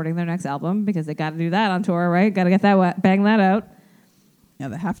they're recording their next album because they got to do that on tour, right? Got to get that bang that out. Yeah,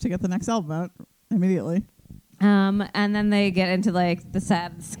 they have to get the next album out immediately. And then they get into like the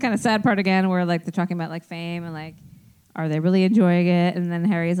kind of sad part again where like they're talking about like fame and like, are they really enjoying it? And then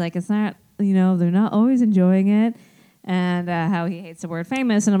Harry's like, it's not, they're not always enjoying it. And how he hates the word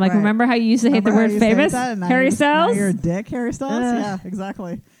famous. And I'm like, remember how you used to hate the word famous? Harry Styles? Now you're a dick, Harry Styles? Yeah,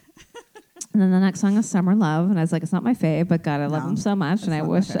 exactly. And then the next song is Summer Love. And I was like, it's not my fave, but God, I love him so much. And I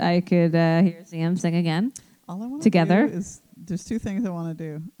wish I could see him sing again. All I want together. Do is there's two things I want to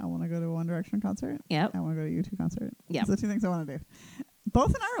do. I want to go to a One Direction concert. Yep. I want to go to a U2 concert. Yep. Those are the two things I want to do. Both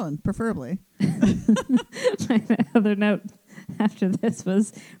in Ireland, preferably. My other note after this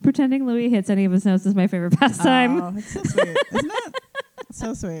was pretending Louis hits any of his notes is my favorite pastime. Oh, it's so sweet, isn't it? It's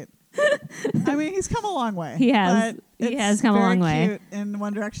so sweet. I mean, he's come a long way. He has. He has come a long way. Cute in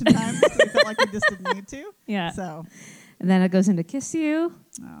One Direction times. So we felt like we just didn't need to. Yeah. So. And then it goes into Kiss You.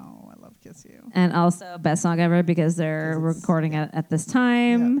 Oh, I love Kiss You. And also best song ever because they're recording it at this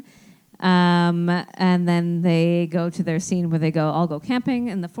time. Yep. And then they go to their scene where they all go camping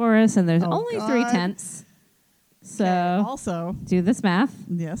in the forest, and there's only 3 tents. So also do this math.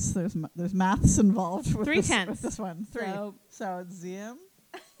 Yes, there's maths involved with 3 tents. With this one. 3. So it's Ziam,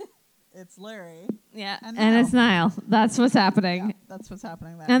 it's Larry. Yeah, and it's Niall. That's what's happening. Yeah, that's what's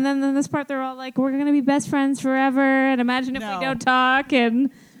happening there. And then in this part, they're all like, "We're gonna be best friends forever." And imagine if we don't talk.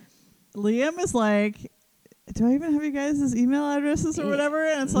 And Liam is like, "Do I even have you guys' email addresses or whatever?"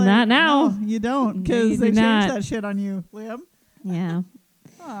 And it's like, not now. No, you don't, because they changed that shit on you, Liam. Yeah.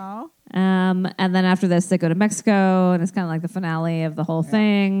 Oh. And then after this, they go to Mexico, and it's kind of like the finale of the whole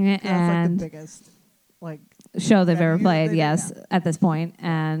thing. That's and like the biggest show they've ever played, at this point.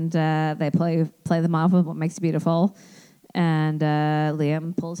 And they play them off with What Makes You Beautiful. And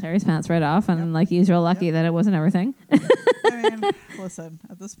Liam pulls Harry's pants right off, and he's real lucky that it wasn't everything. I mean, listen,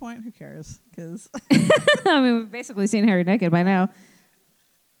 at this point, who cares? Because I mean, we've basically seen Harry naked by now.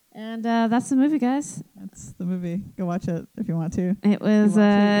 And that's the movie, guys. That's the movie. Go watch it if you want to. It was.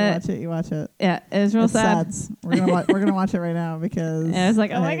 You watch it. Yeah, it was real sad. We're gonna watch it right now because. I was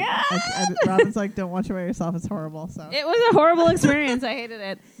like, oh my god. Robin's like, don't watch it by yourself. It's horrible. So. It was a horrible experience. I hated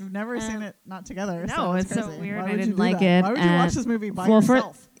it. We've never seen it not together. No, so it's crazy. so weird. Why I didn't like it. Why would you watch this movie by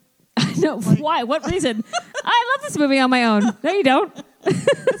yourself? No, why? What reason? I love this movie on my own. No, you don't.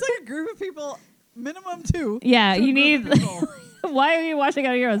 It's like a group of people, minimum 2. Yeah, you need. Why are you watching it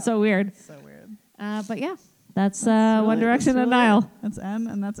on your own? So weird. So weird. But yeah, that's really, One Direction and Niall. That's N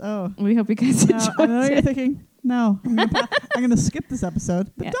and that's O. We hope you guys enjoyed it. I know you're thinking, no, I'm gonna skip this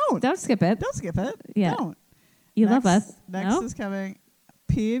episode, but don't skip it. Don't skip it. Yeah, don't. You love us. Next is coming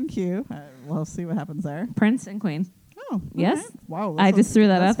P and Q. We'll see what happens there. Prince and Queen. Oh, yes. Right. Wow. I just threw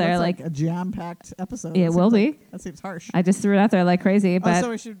that out there like a jam-packed episode. It will be. That seems harsh. I just threw it out there like crazy. But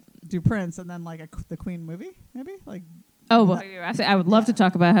so we should do Prince and then like the Queen movie, maybe like. Oh, well, I would love to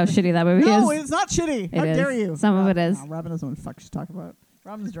talk about how shitty that movie is. No, it's not shitty. How dare you? Some of it is. No, Robin doesn't know what the fuck she's talking about.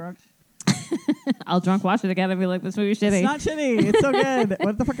 Robin's drunk. I'll drunk watch it again and be like, this movie's shitty. It's not shitty. It's so good.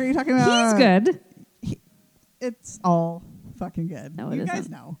 What the fuck are you talking about? He's good. It's all fucking good. No, you guys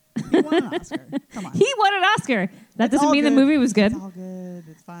know. He won an Oscar. Come on. He won an Oscar. That doesn't mean the movie was good. It's all good.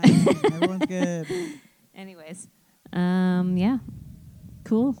 It's fine. Everyone's good. Anyways. Yeah.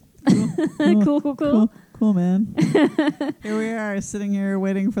 Cool. Cool, man. Here we are, sitting here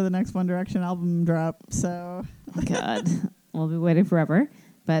waiting for the next One Direction album drop. So, God, we'll be waiting forever.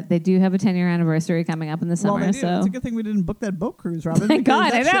 But they do have a 10-year anniversary coming up in the summer. Well, they do. So it's a good thing we didn't book that boat cruise, Robin. Thank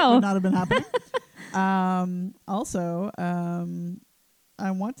God, I know. Shit would not have been happening. Also,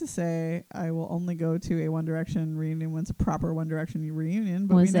 I want to say I will only go to a One Direction reunion when it's a proper One Direction reunion.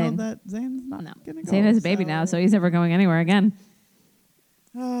 But we know that Zayn's not going to go. Zayn has a baby now, so he's never going anywhere again.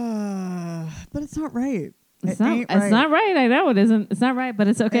 But it's not right. It's not right. I know it isn't. It's not right, but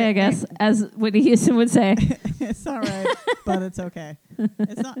it's okay, I guess, as Whitney Houston would say. It's not right, but it's okay.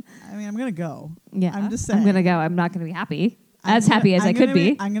 It's not. I mean, I'm gonna go. Yeah, I'm just saying. I'm gonna go. I'm not gonna be happy. Happy as I could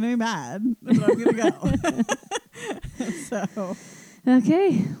be. I'm gonna be mad, but I'm gonna go. So.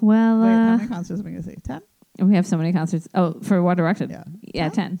 Okay. Well. Wait, how many concerts are we gonna see? 10. We have so many concerts. Oh, for One Direction. Yeah.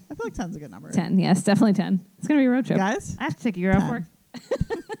 10. I feel like 10's a good number. 10. Yes, definitely 10. It's gonna be a road trip, guys. I have to take a year off work.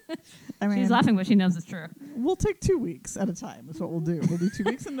 I mean, she's laughing, but she knows it's true. We'll take 2 weeks at a time. Is what we'll do. We'll do 2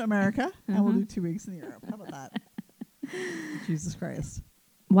 weeks in America, and we'll do 2 weeks in Europe. How about that? Jesus Christ!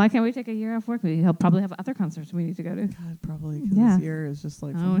 Why can't we take a year off work? We'll probably have other concerts we need to go to. God, probably because this year is just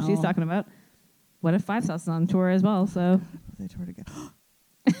like. Oh, she's talking about. What if Five Sauce is on tour as well? So they tour together.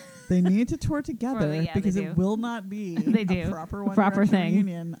 They need to tour together because it will not be a proper One Direction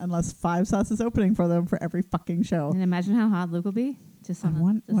reunion unless Five Sauce is opening for them for every fucking show. And imagine how hot Luke will be. Just on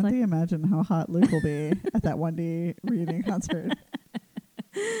one day, imagine how hot Luke will be at that 1D reunion concert.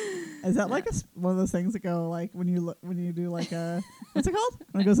 Is that like one of those things that go like when you do like a what's it called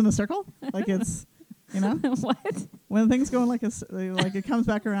when it goes in a circle? Like it's what when things go in like it comes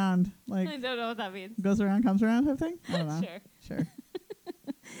back around like I don't know what that means. Goes around, comes around type thing. I don't know. Sure.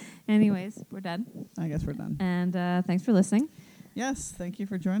 Anyways, we're done. I guess we're done. And thanks for listening. Yes, thank you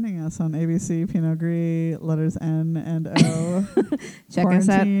for joining us on ABC Pinot Gris, letters N and O. Check us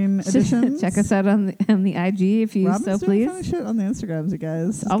out. Editions. Check us out on the IG if you Robin's so please. Doing funny shit on the Instagrams, you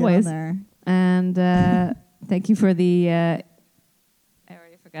guys. Always. Get on there. And thank you for the. I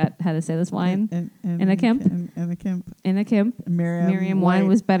already forgot how to say this wine. In a Kimp. Miriam wine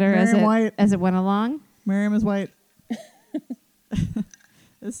was better as it went along. Miriam is white.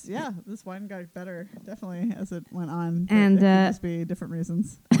 This wine got better definitely as it went on. And it could just be different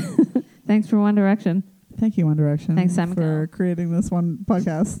reasons. Thanks for One Direction. Thank you, One Direction. Thanks, Simon for creating this one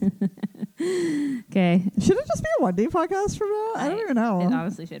podcast. Okay. Should it just be a 1D podcast from now? I don't even know. It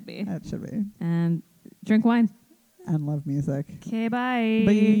honestly should be. It should be. And drink wine. And love music. Okay, bye.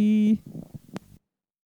 Bye.